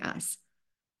promising us.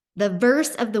 The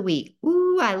verse of the week.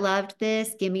 Ooh, I loved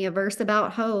this. Give me a verse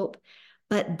about hope.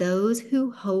 But those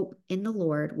who hope in the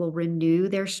Lord will renew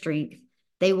their strength.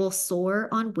 They will soar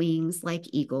on wings like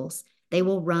eagles. They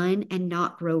will run and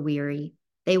not grow weary.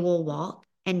 They will walk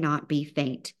and not be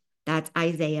faint. That's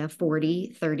Isaiah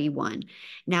 40:31.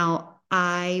 Now,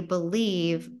 I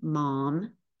believe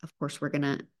Mom, of course, we're going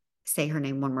to say her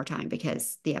name one more time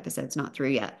because the episode's not through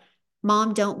yet.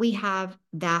 Mom, don't we have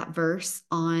that verse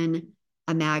on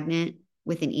a magnet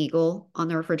with an eagle on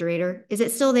the refrigerator? Is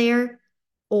it still there?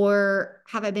 Or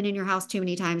have I been in your house too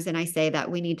many times and I say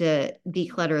that we need to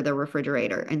declutter the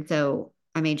refrigerator? And so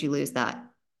I made you lose that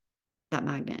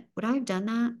magnet. Would I have done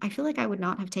that? I feel like I would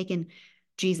not have taken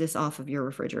Jesus off of your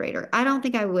refrigerator. I don't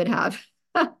think I would have.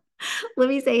 Let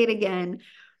me say it again.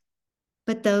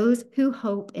 But those who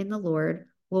hope in the Lord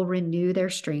will renew their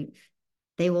strength.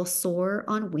 They will soar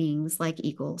on wings like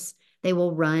eagles. They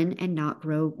will run and not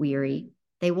grow weary.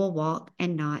 They will walk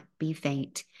and not be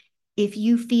faint. If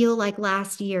you feel like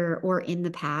last year or in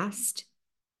the past,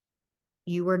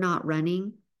 you were not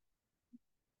running,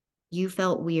 you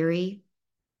felt weary,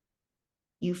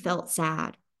 you felt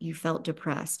sad, you felt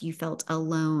depressed, you felt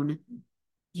alone,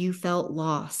 you felt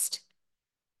lost,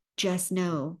 just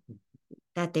know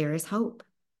that there is hope.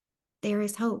 There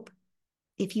is hope.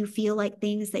 If you feel like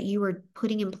things that you were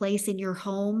putting in place in your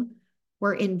home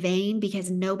were in vain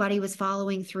because nobody was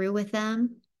following through with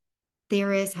them,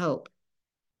 there is hope.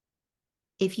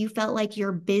 If you felt like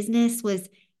your business was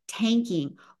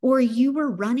tanking or you were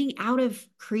running out of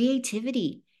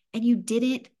creativity and you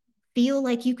didn't feel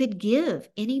like you could give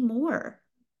anymore,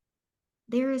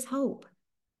 there is hope.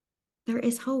 There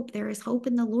is hope. There is hope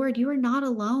in the Lord. You are not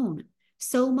alone.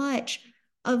 So much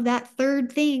of that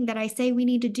third thing that I say we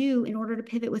need to do in order to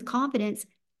pivot with confidence,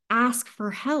 ask for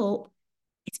help.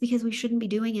 It's because we shouldn't be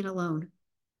doing it alone.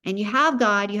 And you have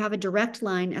God, you have a direct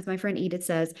line, as my friend Edith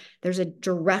says, there's a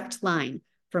direct line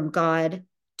from God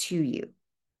to you.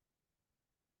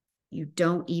 You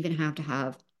don't even have to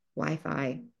have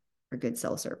Wi-Fi or good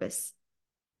cell service.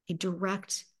 A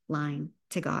direct line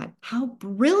to God. How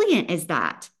brilliant is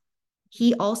that?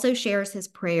 He also shares his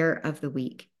prayer of the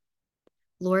week.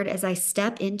 Lord, as I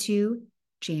step into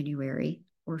January,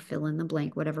 or fill in the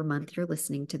blank, whatever month you're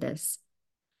listening to this,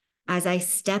 as I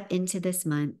step into this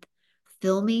month,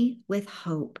 fill me with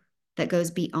hope that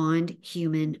goes beyond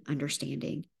human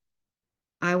understanding.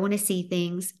 I want to see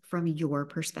things from your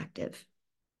perspective.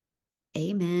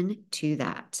 Amen to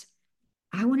that.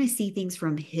 I want to see things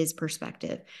from his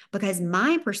perspective because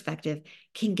my perspective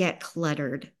can get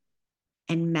cluttered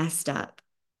and messed up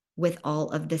with all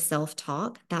of the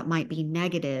self-talk that might be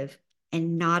negative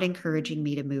and not encouraging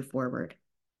me to move forward.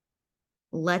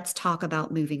 Let's talk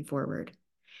about moving forward.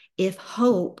 If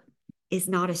hope is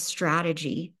not a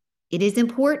strategy, it is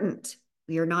important.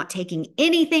 We are not taking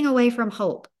anything away from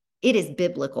hope. It is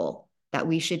biblical that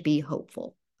we should be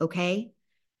hopeful, okay?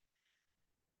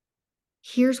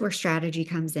 Here's where strategy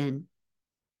comes in.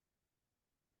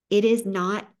 It is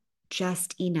not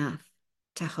just enough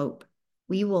to hope.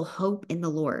 We will hope in the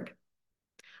Lord.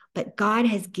 But God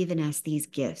has given us these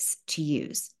gifts to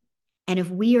use. And if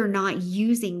we are not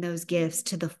using those gifts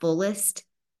to the fullest,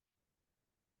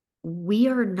 we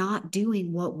are not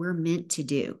doing what we're meant to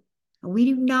do. We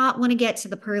do not want to get to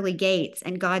the pearly gates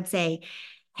and God say,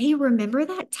 hey, remember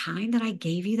that time that I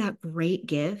gave you that great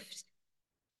gift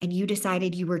and you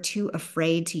decided you were too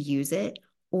afraid to use it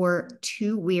or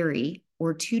too weary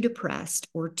or too depressed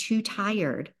or too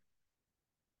tired?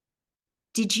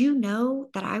 Did you know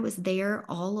that I was there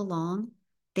all along?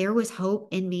 There was hope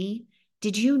in me.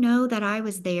 Did you know that I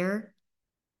was there?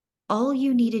 All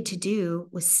you needed to do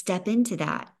was step into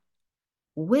that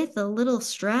with a little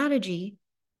strategy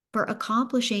for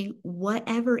accomplishing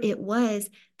whatever it was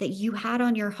that you had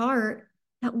on your heart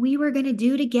that we were going to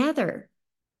do together.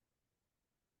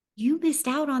 You missed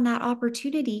out on that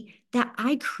opportunity that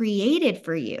I created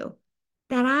for you,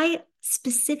 that I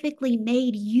specifically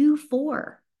made you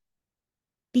for,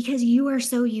 because you are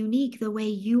so unique the way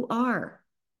you are.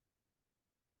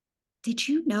 Did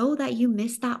you know that you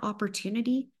missed that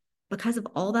opportunity because of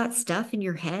all that stuff in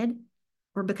your head,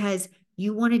 or because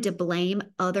you wanted to blame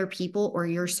other people or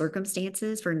your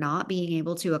circumstances for not being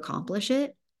able to accomplish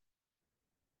it?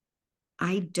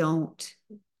 I don't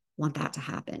want that to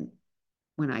happen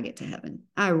when I get to heaven.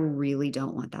 I really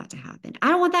don't want that to happen. I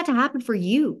don't want that to happen for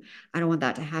you. I don't want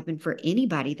that to happen for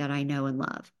anybody that I know and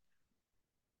love.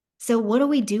 So what do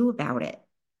we do about it?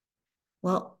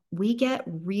 Well, we get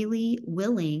really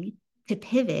willing to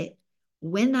pivot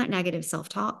when that negative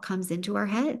self-talk comes into our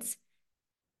heads.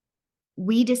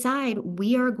 We decide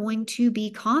we are going to be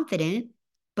confident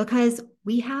because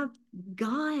we have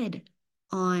God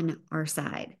on our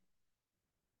side.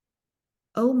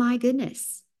 Oh my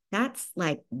goodness. That's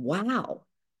like, wow.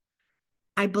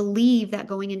 I believe that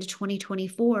going into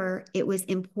 2024, it was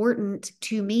important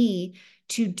to me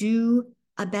to do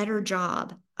a better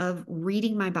job of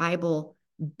reading my Bible,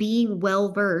 being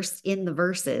well versed in the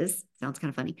verses. Sounds kind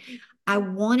of funny. I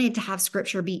wanted to have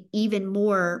scripture be even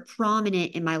more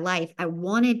prominent in my life. I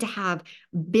wanted to have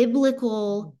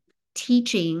biblical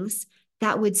teachings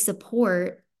that would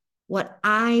support what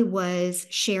I was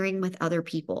sharing with other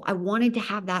people. I wanted to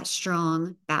have that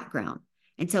strong background.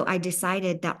 And so I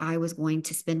decided that I was going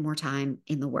to spend more time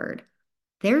in the Word.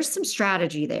 There's some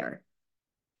strategy there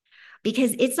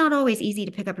because it's not always easy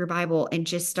to pick up your Bible and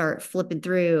just start flipping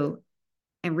through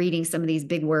and reading some of these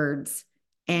big words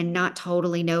and not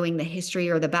totally knowing the history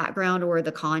or the background or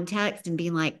the context and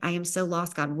being like, I am so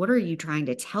lost, God. What are you trying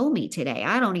to tell me today?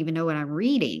 I don't even know what I'm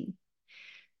reading.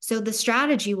 So the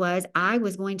strategy was I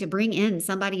was going to bring in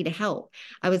somebody to help.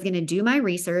 I was going to do my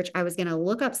research. I was going to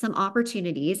look up some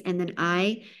opportunities. And then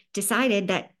I decided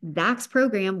that Zach's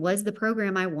program was the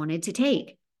program I wanted to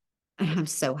take. And I'm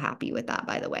so happy with that,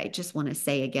 by the way. Just want to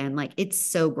say again, like, it's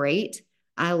so great.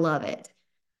 I love it.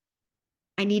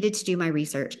 I needed to do my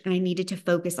research and I needed to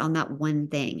focus on that one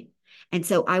thing. And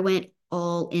so I went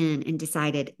all in and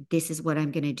decided this is what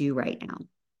I'm going to do right now.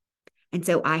 And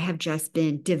so I have just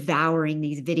been devouring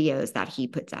these videos that he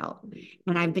puts out.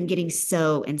 And I've been getting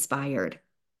so inspired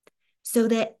so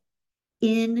that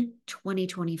in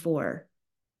 2024,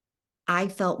 I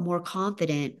felt more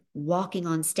confident walking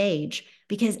on stage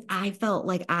because I felt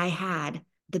like I had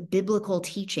the biblical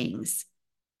teachings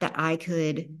that I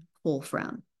could pull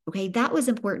from. Okay, that was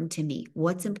important to me.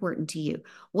 What's important to you?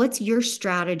 What's your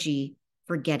strategy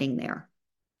for getting there?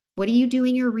 What are you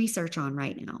doing your research on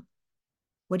right now?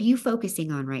 What are you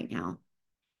focusing on right now?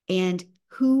 And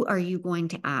who are you going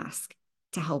to ask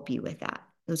to help you with that?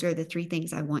 Those are the three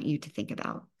things I want you to think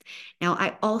about. Now,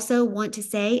 I also want to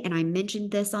say, and I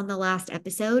mentioned this on the last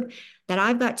episode, that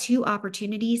I've got 2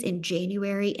 opportunities in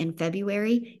January and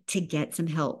February to get some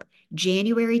help.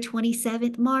 January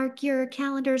 27th, mark your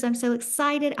calendars. I'm so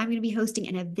excited. I'm going to be hosting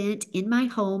an event in my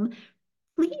home.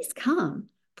 Please come.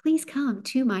 Please come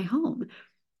to my home.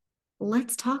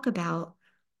 Let's talk about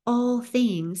all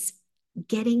things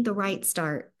getting the right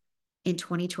start in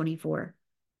 2024,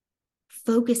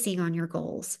 focusing on your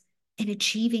goals and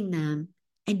achieving them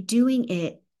and doing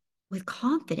it with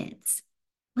confidence.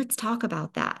 Let's talk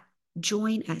about that.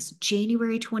 Join us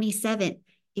January 27th.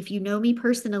 If you know me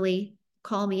personally,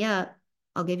 call me up.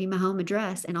 I'll give you my home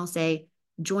address and I'll say,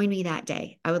 join me that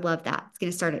day. I would love that. It's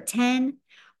going to start at 10.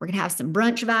 We're going to have some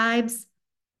brunch vibes.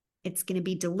 It's going to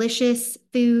be delicious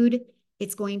food.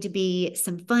 It's going to be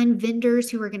some fun vendors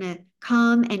who are going to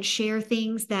come and share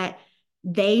things that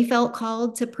they felt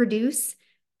called to produce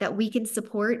that we can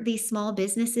support these small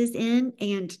businesses in.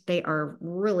 And they are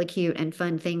really cute and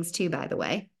fun things too, by the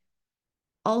way.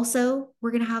 Also, we're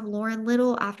going to have Lauren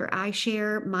Little after I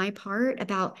share my part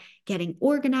about getting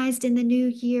organized in the new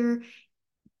year,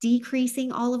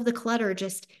 decreasing all of the clutter,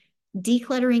 just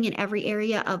decluttering in every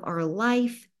area of our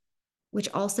life, which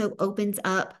also opens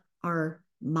up our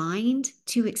mind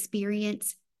to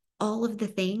experience all of the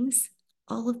things,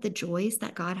 all of the joys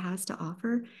that God has to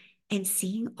offer, and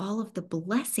seeing all of the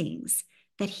blessings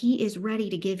that He is ready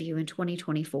to give you in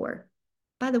 2024.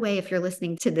 By the way, if you're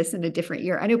listening to this in a different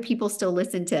year, I know people still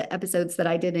listen to episodes that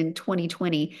I did in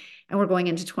 2020 and we're going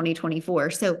into 2024.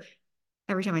 So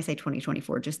every time I say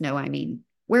 2024, just know I mean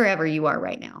wherever you are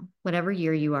right now, whatever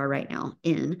year you are right now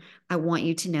in, I want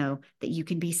you to know that you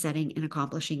can be setting and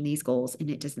accomplishing these goals, and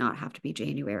it does not have to be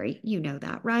January. You know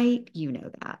that, right? You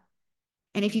know that.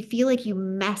 And if you feel like you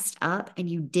messed up and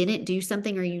you didn't do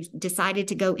something, or you decided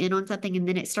to go in on something and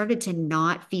then it started to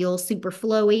not feel super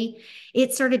flowy,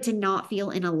 it started to not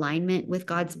feel in alignment with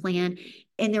God's plan,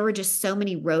 and there were just so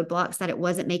many roadblocks that it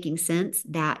wasn't making sense,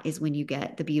 that is when you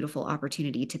get the beautiful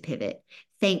opportunity to pivot.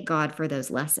 Thank God for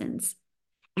those lessons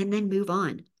and then move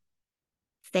on.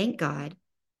 Thank God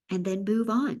and then move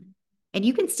on. And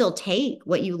you can still take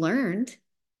what you learned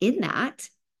in that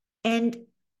and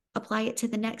apply it to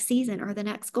the next season or the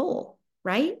next goal,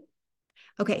 right?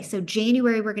 Okay, so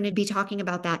January, we're going to be talking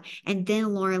about that. And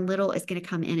then Lauren Little is going to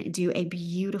come in and do a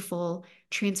beautiful,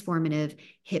 transformative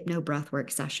hypno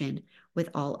breathwork session with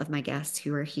all of my guests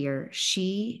who are here.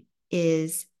 She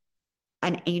is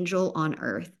an angel on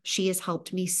earth. She has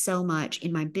helped me so much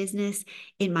in my business,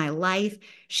 in my life.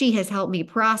 She has helped me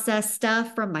process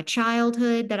stuff from my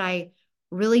childhood that I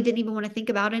really didn't even want to think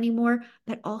about anymore,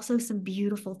 but also some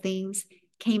beautiful things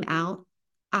came out.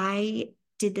 I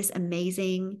did this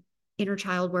amazing inner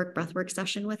child work breathwork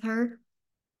session with her,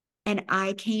 and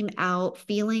I came out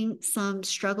feeling some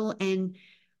struggle and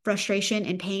frustration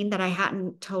and pain that I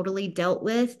hadn't totally dealt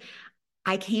with.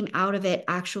 I came out of it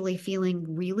actually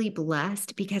feeling really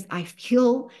blessed because I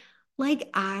feel like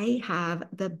I have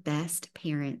the best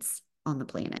parents on the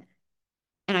planet.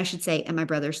 And I should say, and my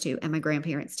brothers too, and my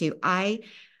grandparents too.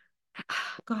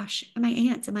 Gosh, and my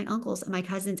aunts and my uncles and my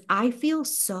cousins, I feel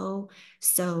so,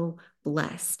 so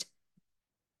blessed.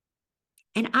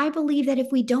 And I believe that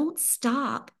if we don't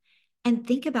stop and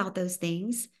think about those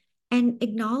things and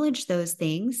acknowledge those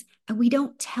things, and we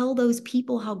don't tell those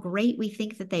people how great we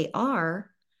think that they are,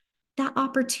 that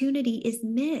opportunity is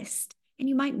missed. And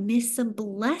you might miss some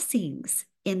blessings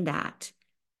in that.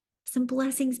 Some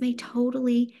blessings may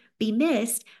totally be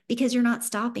missed because you're not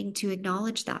stopping to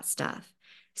acknowledge that stuff.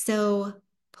 So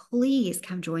please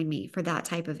come join me for that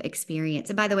type of experience.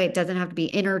 And by the way, it doesn't have to be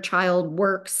inner child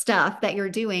work stuff that you're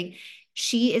doing.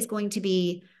 She is going to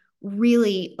be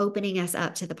really opening us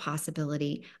up to the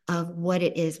possibility of what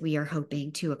it is we are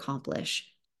hoping to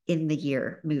accomplish in the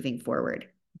year moving forward.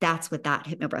 That's what that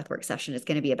hypno breathwork session is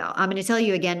going to be about. I'm going to tell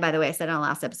you again, by the way, I said on the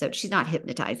last episode, she's not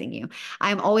hypnotizing you.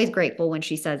 I'm always grateful when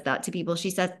she says that to people. She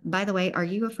says, by the way, are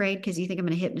you afraid because you think I'm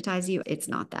going to hypnotize you? It's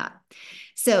not that.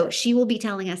 So she will be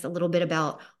telling us a little bit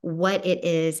about what it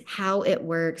is, how it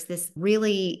works, this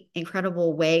really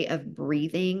incredible way of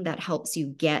breathing that helps you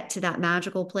get to that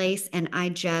magical place. And I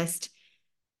just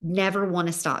never want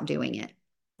to stop doing it.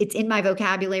 It's in my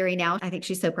vocabulary now. I think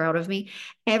she's so proud of me.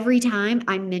 Every time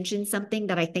I mention something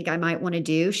that I think I might want to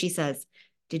do, she says,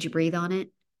 did you breathe on it?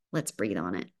 Let's breathe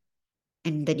on it.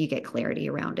 And then you get clarity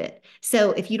around it.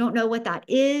 So if you don't know what that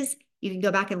is, you can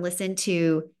go back and listen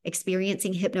to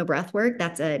Experiencing Hypno Breathwork.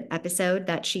 That's an episode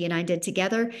that she and I did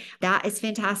together. That is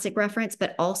fantastic reference,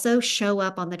 but also show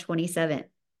up on the 27th.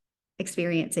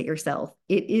 Experience it yourself.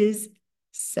 It is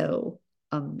so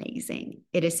amazing.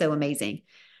 It is so amazing.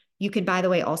 You can, by the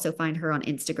way, also find her on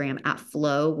Instagram at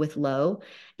Flow with Lo.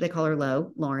 They call her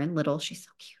Lo, Lauren Little. She's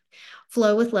so cute.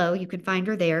 Flow with Low, you can find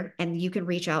her there, and you can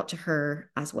reach out to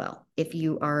her as well. If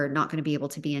you are not going to be able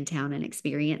to be in town and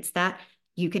experience that,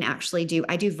 you can actually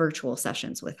I do virtual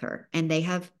sessions with her, and they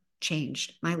have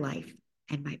changed my life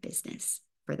and my business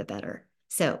for the better.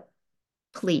 So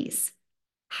please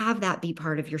have that be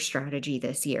part of your strategy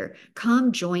this year.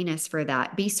 Come join us for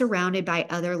that. Be surrounded by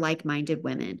other like-minded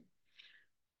women.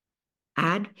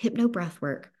 Add hypno breath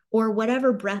work or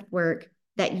whatever breath work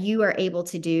that you are able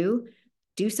to do.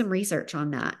 Do some research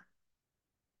on that.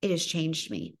 It has changed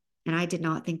me. And I did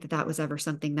not think that that was ever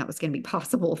something that was going to be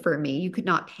possible for me. You could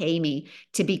not pay me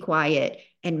to be quiet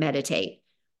and meditate.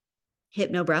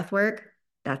 Hypno breath work,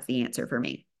 that's the answer for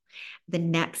me. The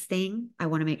next thing I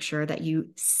want to make sure that you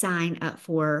sign up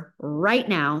for right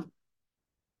now,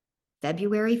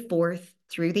 February 4th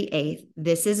through the 8th.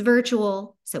 This is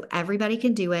virtual, so everybody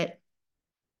can do it.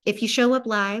 If you show up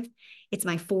live, it's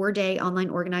my 4-day online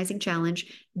organizing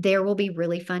challenge. There will be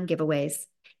really fun giveaways.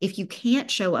 If you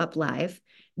can't show up live,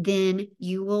 then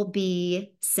you will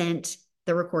be sent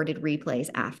the recorded replays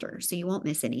after. So you won't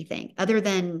miss anything other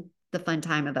than the fun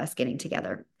time of us getting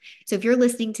together. So if you're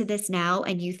listening to this now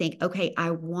and you think, okay,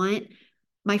 I want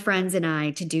my friends and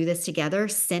I to do this together,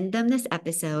 send them this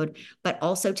episode, but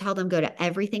also tell them go to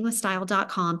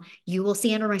everythingwithstyle.com. You will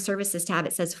see under my services tab,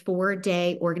 it says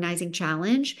 4-day organizing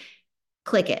challenge.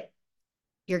 Click it.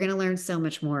 You're going to learn so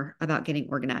much more about getting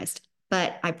organized.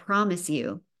 But I promise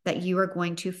you that you are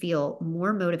going to feel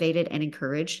more motivated and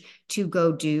encouraged to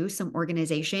go do some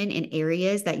organization in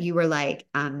areas that you were like,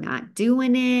 I'm not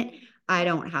doing it. I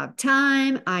don't have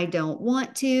time. I don't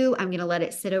want to. I'm going to let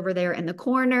it sit over there in the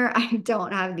corner. I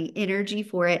don't have the energy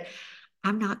for it.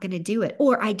 I'm not going to do it,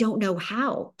 or I don't know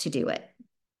how to do it.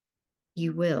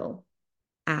 You will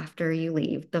after you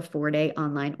leave the 4-day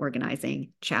online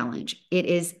organizing challenge. It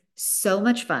is so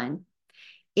much fun.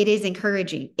 It is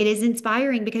encouraging. It is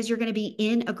inspiring because you're going to be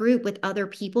in a group with other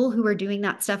people who are doing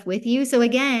that stuff with you. So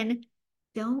again,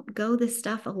 don't go this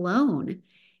stuff alone.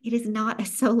 It is not a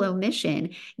solo mission.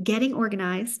 Getting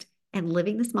organized and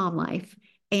living this mom life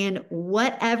and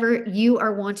whatever you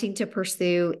are wanting to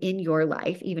pursue in your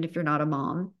life, even if you're not a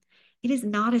mom, it is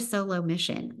not a solo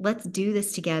mission. Let's do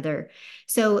this together.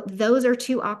 So those are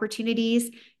 2 opportunities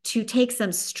to take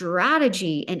some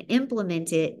strategy and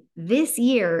implement it this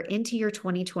year into your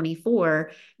 2024.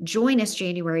 Join us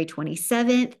January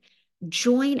 27th.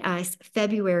 Join us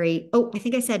February. Oh, I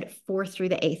think I said 4th through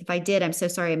the 8th. If I did, I'm so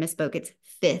sorry I misspoke. It's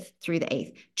 5th through the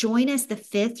 8th. Join us the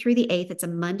 5th through the 8th. It's a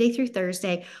Monday through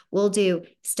Thursday. We'll do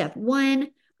step 1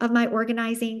 of my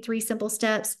organizing 3 simple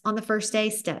steps on the first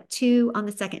day, step 2 on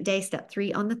the second day, step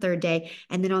 3 on the third day.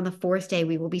 And then on the 4th day,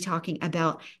 we will be talking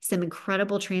about some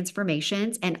incredible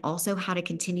transformations and also how to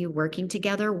continue working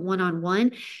together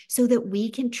one-on-one so that we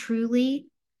can truly,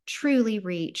 truly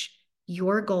reach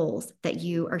your goals that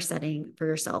you are setting for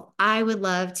yourself. I would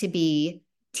love to be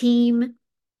team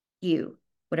you,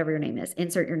 whatever your name is,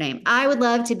 insert your name. I would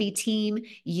love to be team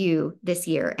you this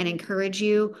year and encourage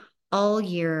you all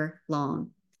year long.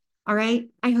 All right.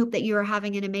 I hope that you are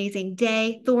having an amazing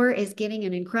day. Thor is getting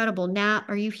an incredible nap.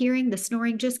 Are you hearing the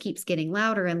snoring just keeps getting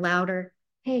louder and louder?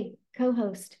 Hey,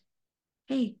 co-host.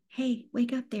 Hey,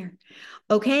 wake up there.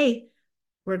 Okay.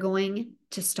 We're going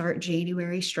to start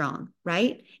January strong,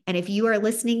 right? And if you are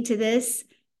listening to this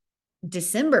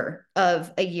December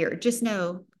of a year, just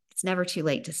know it's never too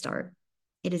late to start.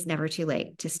 It is never too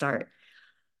late to start.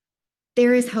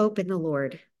 There is hope in the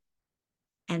Lord,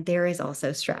 and there is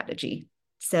also strategy.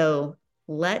 So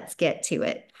let's get to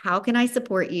it. How can I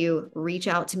support you? Reach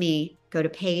out to me. Go to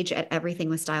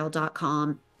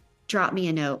paige@everythingwithstyle.com. Drop me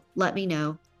a note. Let me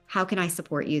know. How can I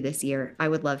support you this year? I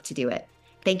would love to do it.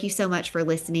 Thank you so much for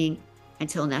listening.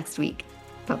 Until next week.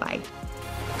 Bye-bye.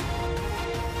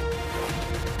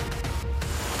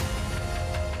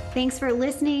 Thanks for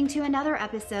listening to another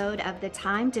episode of the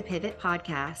Time to Pivot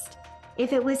podcast.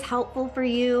 If it was helpful for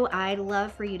you, I'd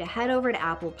love for you to head over to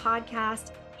Apple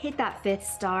Podcast, hit that 5th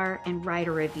star, and write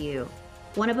a review.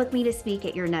 Want to book me to speak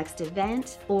at your next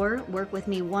event or work with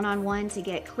me one-on-one to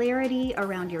get clarity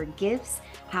around your gifts,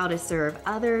 how to serve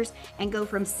others, and go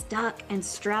from stuck and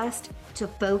stressed to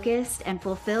focused and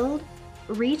fulfilled?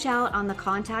 Reach out on the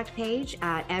contact page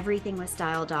at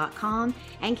everythingwithstyle.com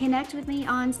and connect with me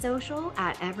on social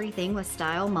at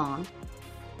everythingwithstylemom.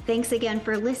 Thanks again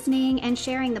for listening and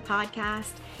sharing the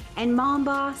podcast. And Mom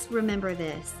Boss, remember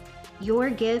this. Your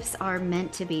gifts are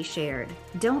meant to be shared.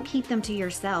 Don't keep them to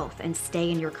yourself and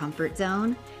stay in your comfort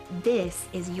zone. This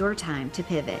is your time to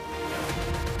pivot.